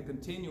act with a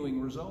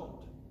continuing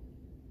result.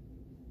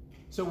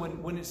 So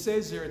when it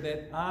says there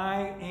that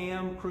I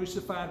am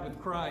crucified with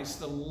Christ,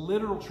 the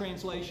literal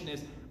translation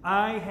is,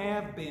 I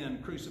have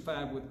been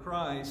crucified with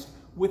Christ,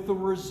 with the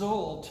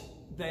result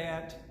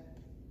that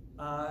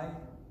I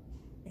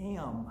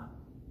am.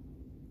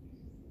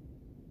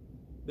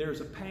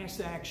 There's a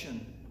past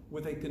action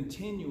with a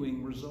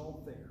continuing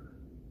result there.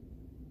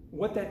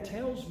 What that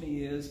tells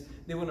me is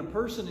that when a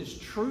person is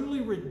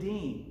truly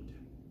redeemed,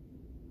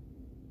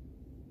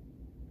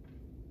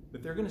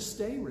 that they're going to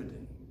stay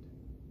redeemed.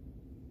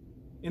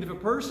 And if a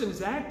person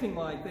is acting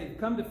like they've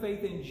come to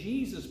faith in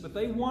Jesus, but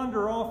they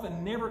wander off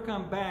and never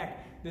come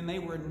back, then they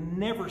were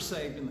never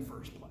saved in the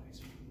first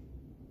place.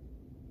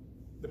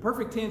 The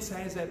perfect tense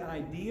has that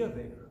idea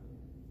there.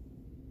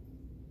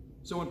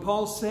 So when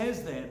Paul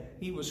says that,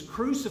 he was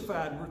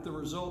crucified with the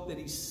result that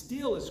he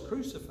still is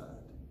crucified.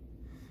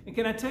 And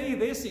can I tell you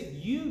this,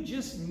 if you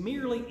just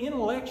merely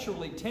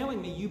intellectually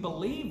telling me you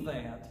believe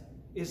that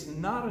is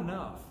not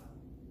enough.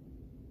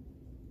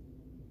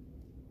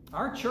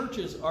 Our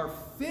churches are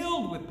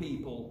filled with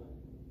people.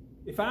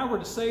 If I were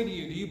to say to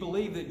you, do you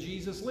believe that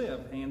Jesus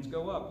lived? Hands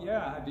go up.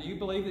 Yeah. Do you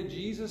believe that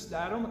Jesus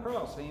died on the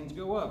cross? Hands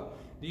go up.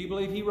 Do you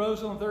believe he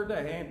rose on the third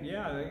day? Hand,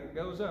 yeah, it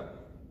goes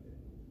up.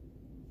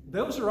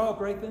 Those are all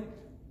great things.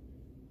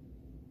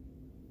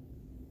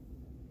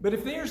 But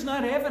if there's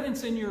not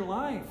evidence in your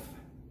life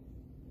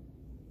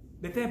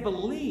that that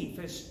belief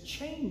has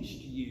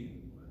changed you,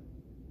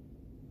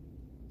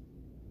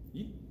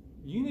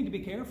 you need to be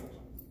careful.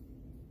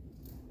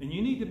 And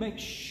you need to make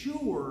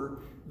sure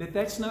that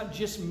that's not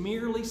just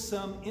merely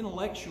some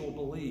intellectual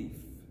belief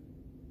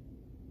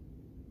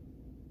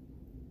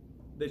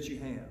that you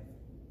have.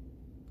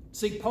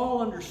 See,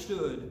 Paul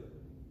understood,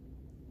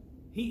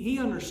 he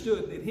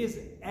understood that his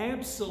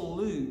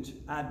absolute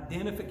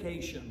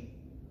identification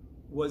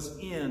was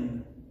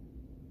in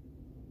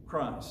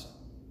Christ.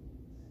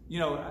 You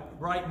know,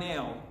 right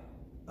now,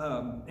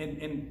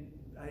 and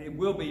it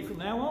will be from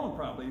now on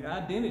probably,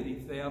 identity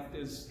theft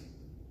is,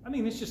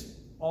 it's just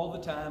all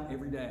the time,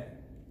 every day,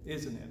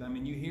 isn't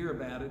it? You hear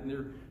about it,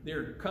 and there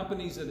are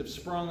companies that have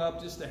sprung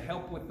up just to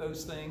help with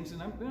those things,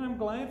 and I'm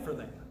glad for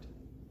that.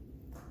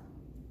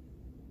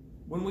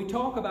 When we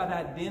talk about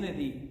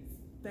identity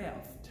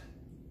theft,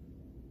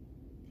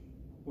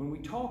 when we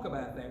talk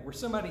about that, where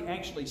somebody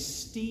actually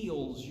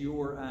steals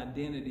your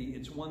identity,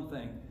 it's one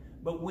thing.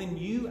 But when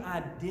you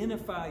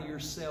identify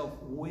yourself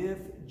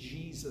with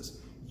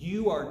Jesus,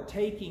 you are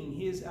taking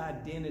his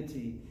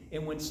identity.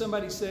 And when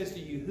somebody says to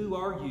you, who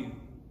are you?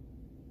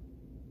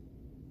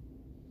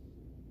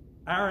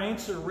 Our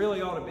answer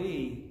really ought to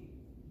be,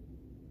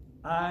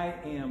 I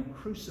am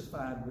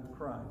crucified with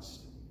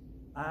Christ.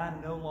 I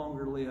no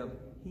longer live.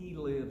 He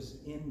lives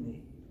in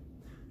me.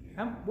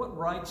 What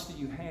rights do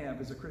you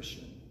have as a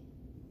Christian?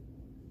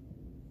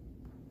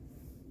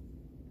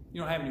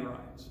 You don't have any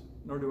rights,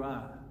 nor do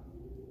I.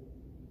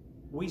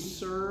 We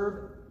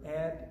serve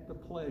at the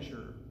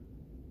pleasure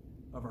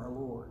of our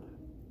Lord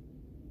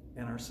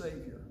and our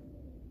Savior.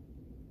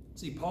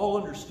 See, Paul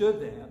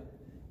understood that.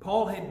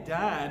 Paul had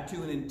died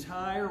to an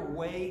entire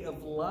way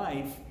of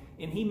life,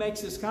 and he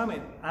makes this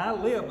comment, I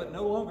live, but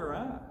no longer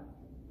I.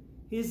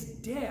 His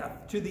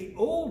death to the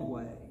old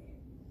way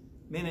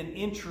meant an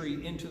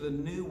entry into the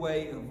new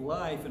way of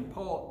life, and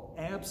Paul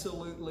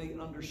absolutely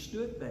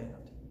understood that.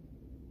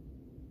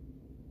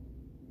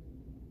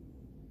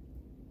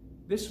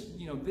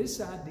 This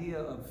idea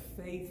of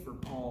faith for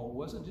Paul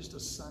wasn't just a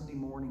Sunday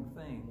morning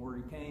thing where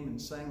he came and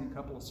sang a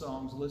couple of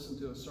songs, listened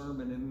to a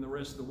sermon, and the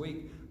rest of the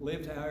week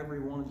lived however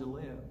he wanted to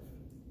live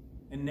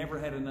and never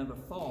had another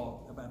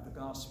thought about the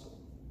gospel.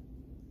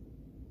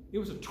 It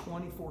was a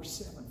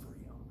 24/7 for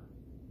him.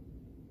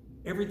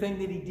 Everything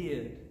that he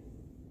did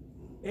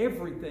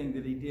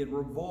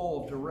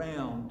revolved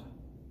around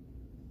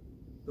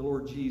the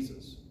Lord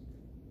Jesus.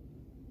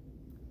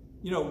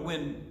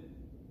 When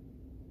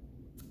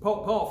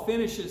Paul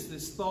finishes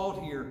this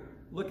thought here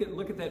look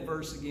at that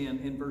verse again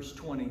in verse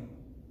 20.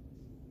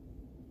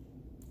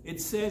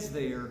 It says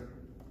there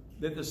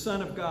that the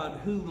Son of God,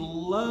 who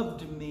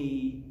loved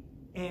me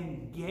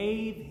and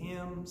gave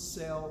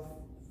himself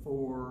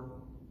for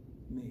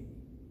me.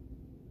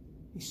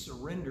 He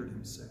surrendered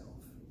himself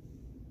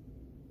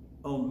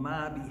on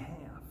my behalf.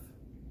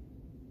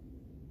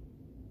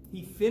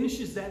 He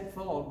finishes that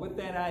thought with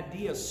that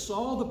idea.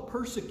 Saul the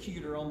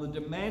persecutor on the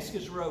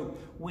Damascus road,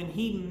 when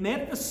he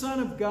met the Son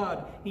of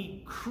God,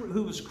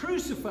 who was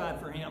crucified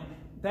for him,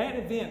 that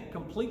event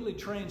completely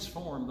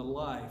transformed the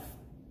life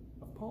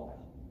of Paul.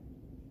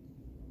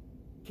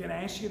 Can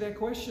I ask you that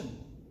question?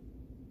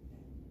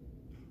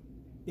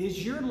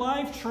 Is your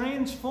life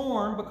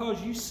transformed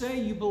because you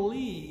say you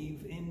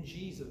believe in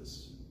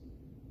Jesus?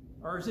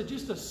 Or is it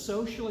just a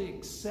socially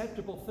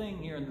acceptable thing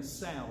here in the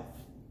South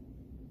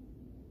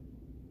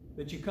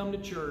that you come to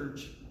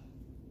church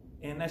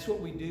and that's what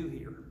we do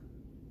here?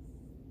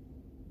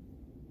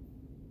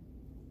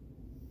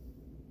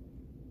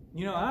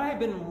 You know, I have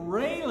been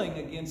railing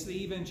against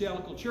the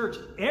evangelical church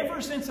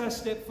ever since I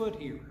stepped foot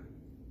here.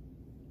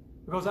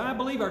 Because I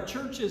believe our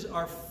churches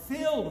are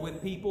filled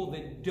with people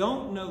that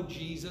don't know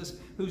Jesus,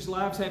 whose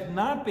lives have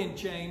not been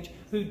changed,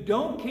 who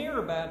don't care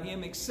about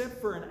him except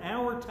for an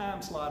hour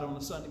time slot on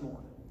a Sunday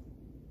morning.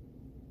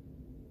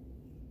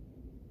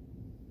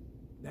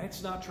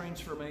 That's not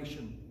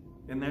transformation,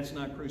 and that's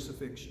not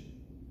crucifixion.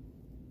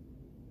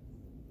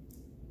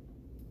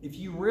 If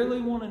you really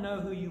want to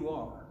know who you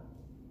are,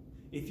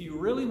 if you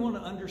really want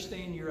to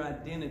understand your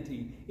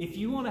identity, if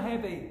you want to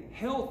have a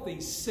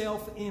healthy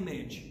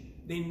self-image,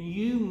 then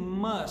you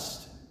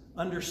must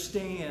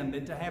understand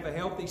that to have a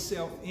healthy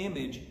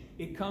self-image,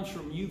 it comes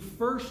from you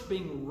first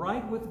being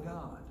right with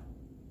God.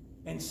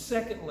 And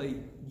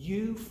secondly,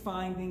 you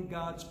finding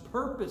God's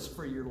purpose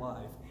for your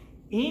life.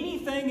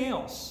 Anything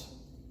else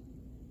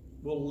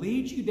will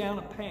lead you down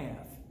a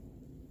path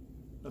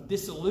of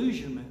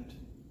disillusionment,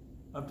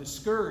 of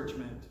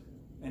discouragement,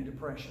 and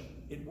depression.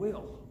 It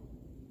will.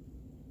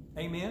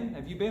 Amen?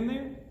 Have you been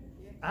there?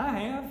 Yeah. I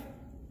have.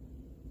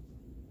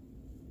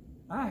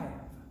 I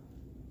have.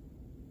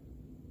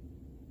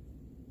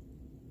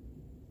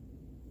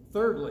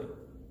 Thirdly,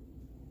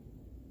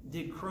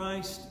 did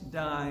Christ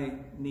die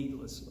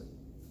needlessly?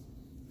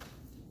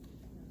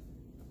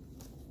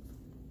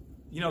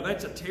 You know,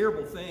 that's a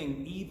terrible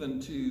thing even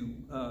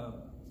to,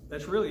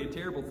 that's really a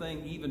terrible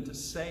thing even to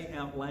say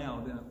out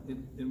loud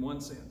in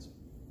one sense.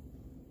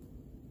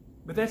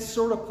 But that's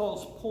sort of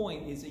Paul's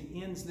point as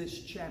he ends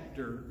this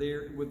chapter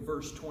there with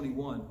verse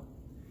 21.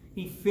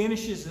 He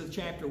finishes the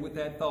chapter with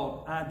that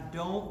thought, I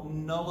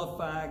don't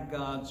nullify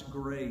God's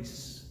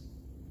grace.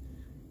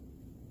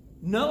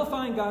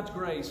 Nullifying God's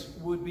grace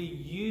would be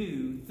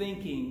you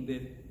thinking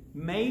that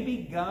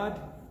maybe God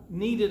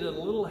needed a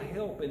little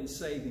help in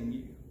saving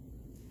you.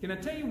 Can I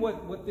tell you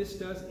what this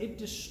does? It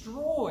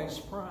destroys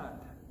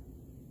pride.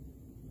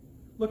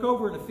 Look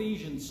over at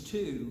Ephesians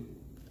 2.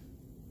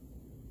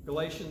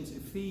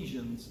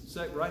 Ephesians,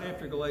 right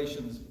after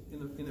Galatians,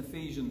 in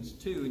Ephesians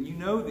 2. And you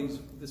know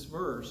this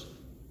verse.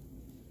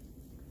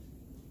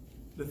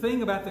 The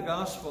thing about the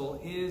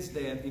gospel is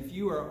that if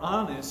you are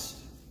honest,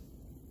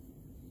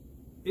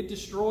 it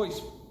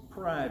destroys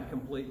pride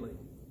completely.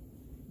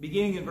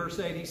 Beginning in verse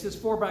 8, he says,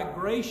 For by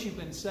grace you've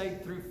been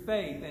saved through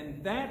faith,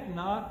 and that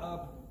not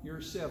of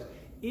yourselves.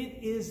 It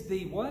is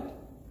the what?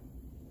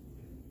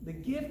 The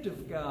gift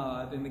of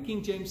God. And the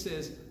King James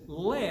says,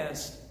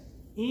 lest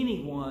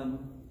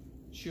anyone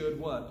should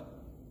what?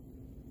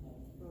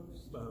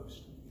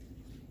 Boast.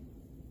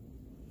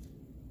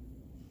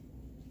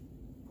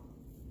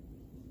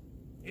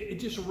 It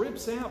just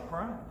rips out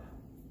pride.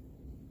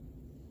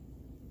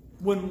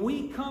 When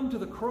we come to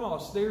the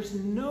cross, there's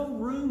no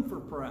room for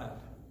pride.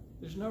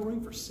 There's no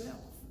room for self.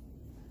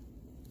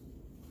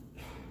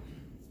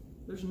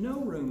 There's no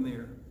room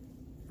there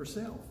for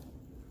self.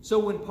 So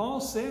when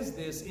Paul says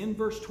this in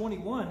verse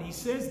 21, he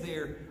says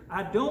there,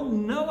 I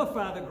don't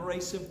nullify the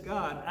grace of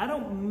God. I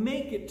don't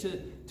make it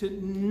to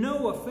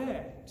no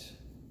effect.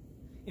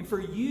 And for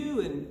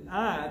you and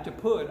I to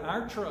put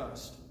our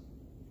trust,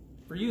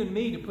 for you and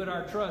me to put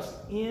our trust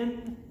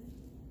in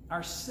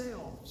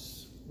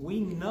ourselves, we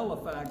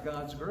nullify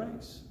God's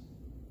grace.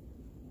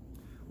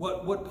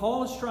 What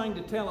Paul is trying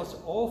to tell us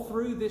all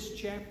through this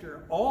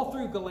chapter, all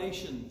through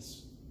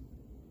Galatians,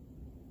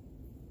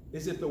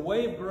 is that the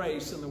way of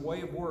grace and the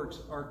way of works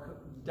are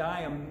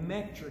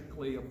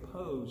diametrically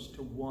opposed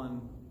to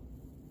one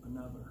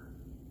another.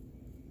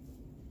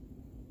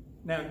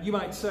 Now, you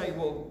might say,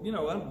 well, you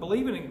know, I'm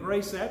believing in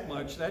grace that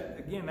much,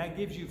 that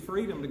gives you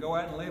freedom to go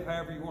out and live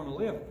however you want to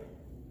live.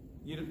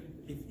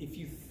 If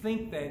you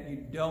think that, you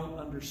don't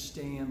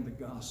understand the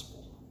gospel.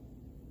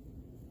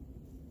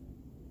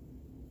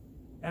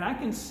 And I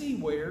can see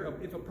where,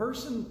 if a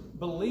person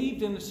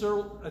believed in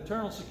the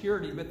eternal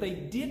security, but they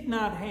did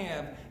not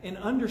have an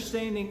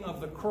understanding of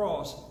the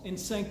cross and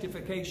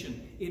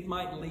sanctification, it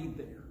might lead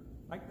there.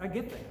 I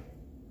get that.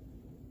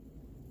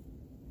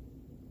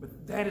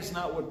 But that is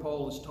not what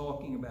Paul is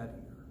talking about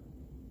here.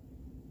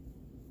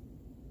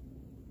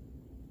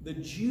 the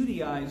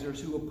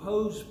Judaizers who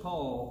opposed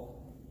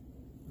Paul,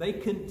 they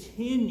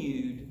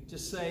continued to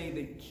say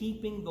that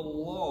keeping the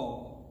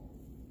law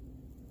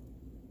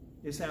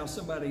is how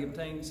somebody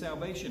obtained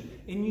salvation.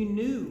 And you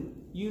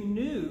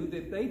knew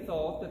that they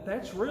thought that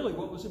that's really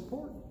what was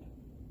important.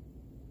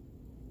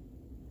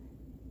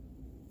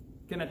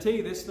 Can I tell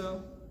you this,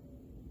 though?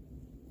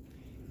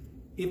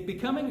 If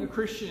becoming a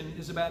Christian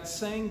is about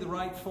saying the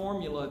right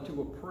formula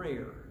to a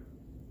prayer,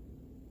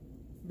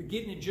 but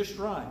getting it just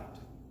right,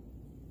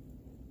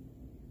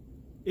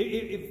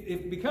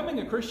 if becoming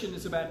a Christian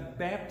is about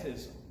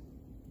baptism,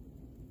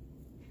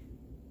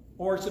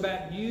 or it's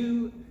about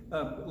you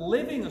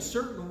living a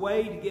certain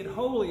way to get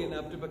holy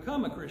enough to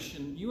become a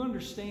Christian, you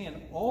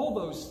understand all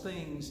those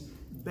things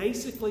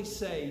basically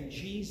say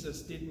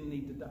Jesus didn't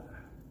need to die.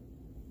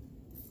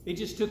 It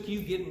just took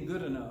you getting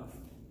good enough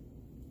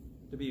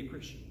to be a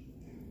Christian.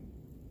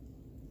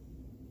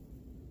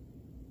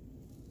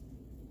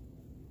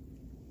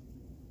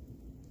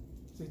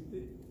 See,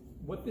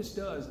 what this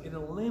does, it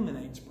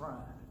eliminates pride.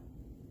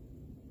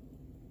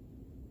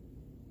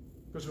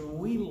 Because when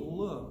we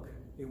look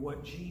at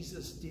what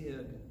Jesus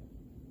did,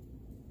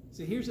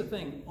 see, here's the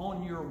thing.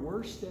 On your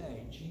worst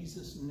day,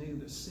 Jesus knew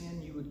the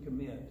sin you would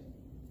commit.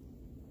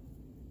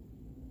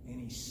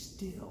 And he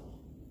still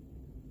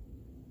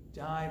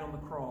died on the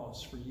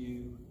cross for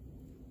you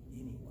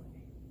anyway.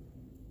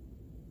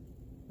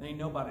 There ain't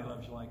nobody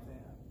loves you like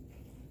that.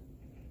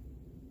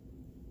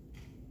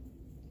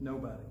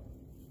 Nobody.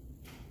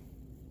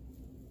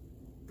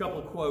 A couple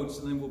of quotes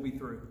and then we'll be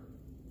through.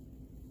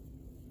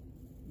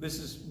 This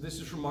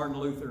is from Martin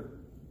Luther.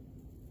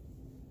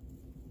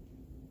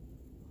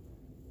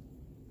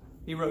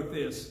 He wrote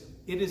this: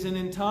 "It is an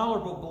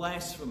intolerable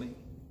blasphemy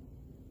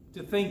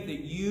to think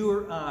that you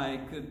or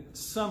I could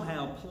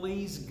somehow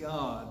please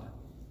God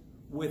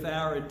with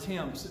our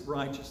attempts at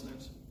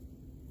righteousness.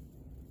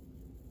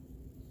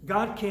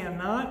 God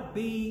cannot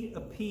be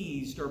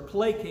appeased or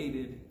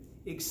placated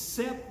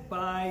except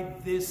by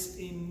this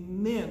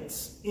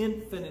immense,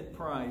 infinite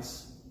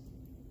price,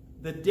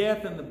 the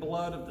death and the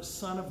blood of the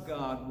Son of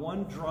God,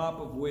 one drop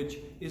of which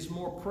is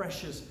more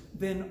precious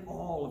than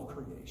all of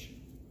creation."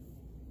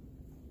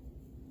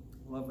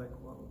 I love that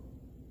quote.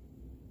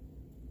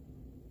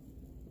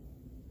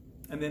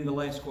 And then the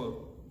last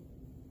quote.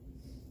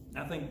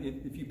 I think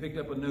if you picked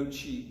up a note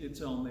sheet,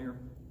 it's on there.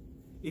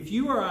 "If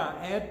you or I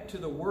add to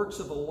the works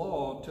of the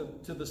law,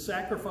 to the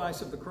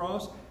sacrifice of the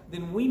cross,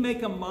 then we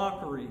make a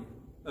mockery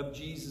of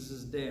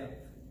Jesus' death.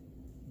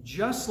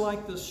 Just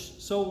like the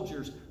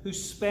soldiers who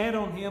spat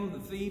on him, the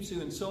thieves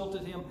who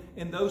insulted him,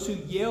 and those who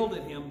yelled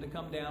at him to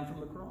come down from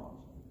the cross."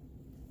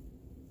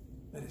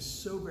 That is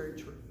so very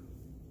true.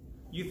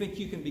 You think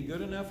you can be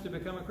good enough to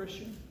become a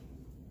Christian?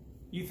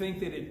 You think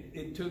that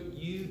it took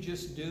you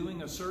just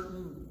doing a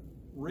certain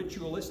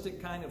ritualistic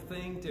kind of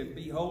thing to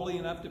be holy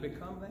enough to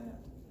become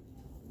that?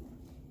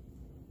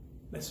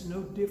 That's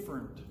no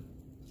different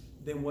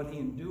than what he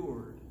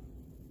endured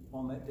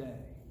on that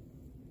day.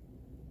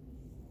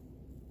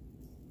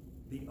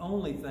 The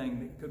only thing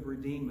that could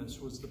redeem us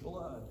was the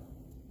blood.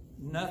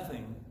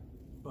 Nothing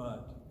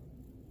but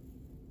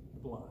the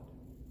blood.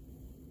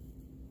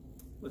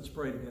 Let's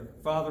pray together.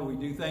 Father, we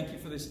do thank you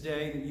for this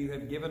day that you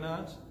have given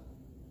us.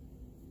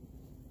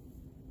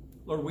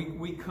 Lord,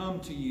 we come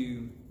to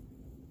you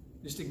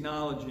just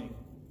acknowledging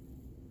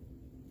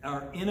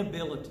our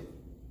inability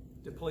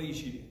to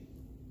please you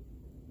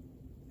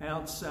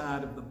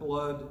outside of the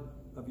blood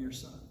of your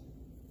Son.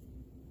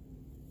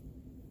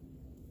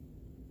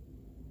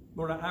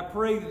 Lord, I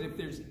pray that if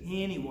there's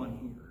anyone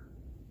here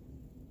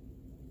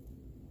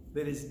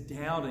that is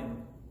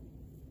doubting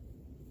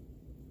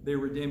their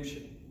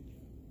redemption,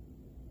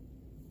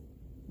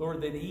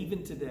 Lord, that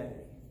even today,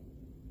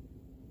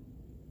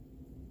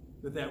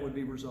 that would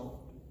be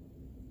resolved.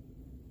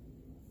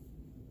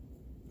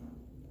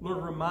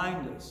 Lord,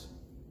 remind us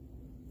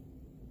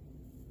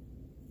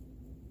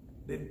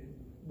that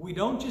we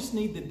don't just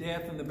need the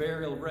death and the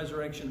burial and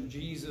resurrection of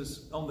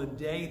Jesus on the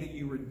day that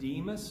you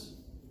redeem us.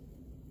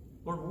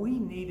 Lord, we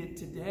need it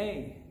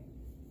today.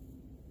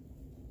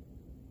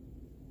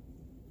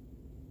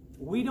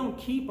 We don't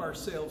keep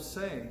ourselves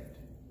saved.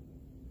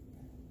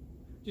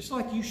 Just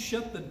like you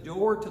shut the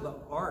door to the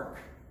ark,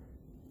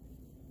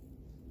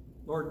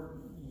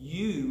 Lord,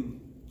 you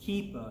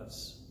keep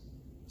us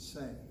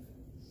safe.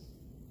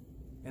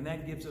 And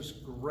that gives us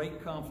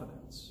great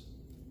confidence.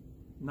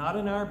 Not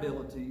in our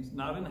abilities,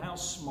 not in how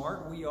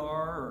smart we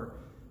are,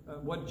 or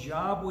what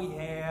job we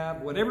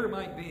have, whatever it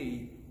might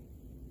be.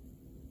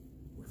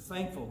 We're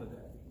thankful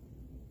today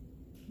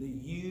that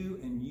you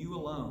and you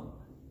alone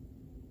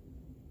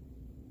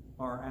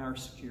are our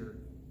security.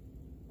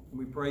 And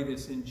we pray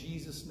this in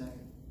Jesus' name.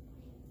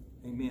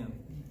 Amen.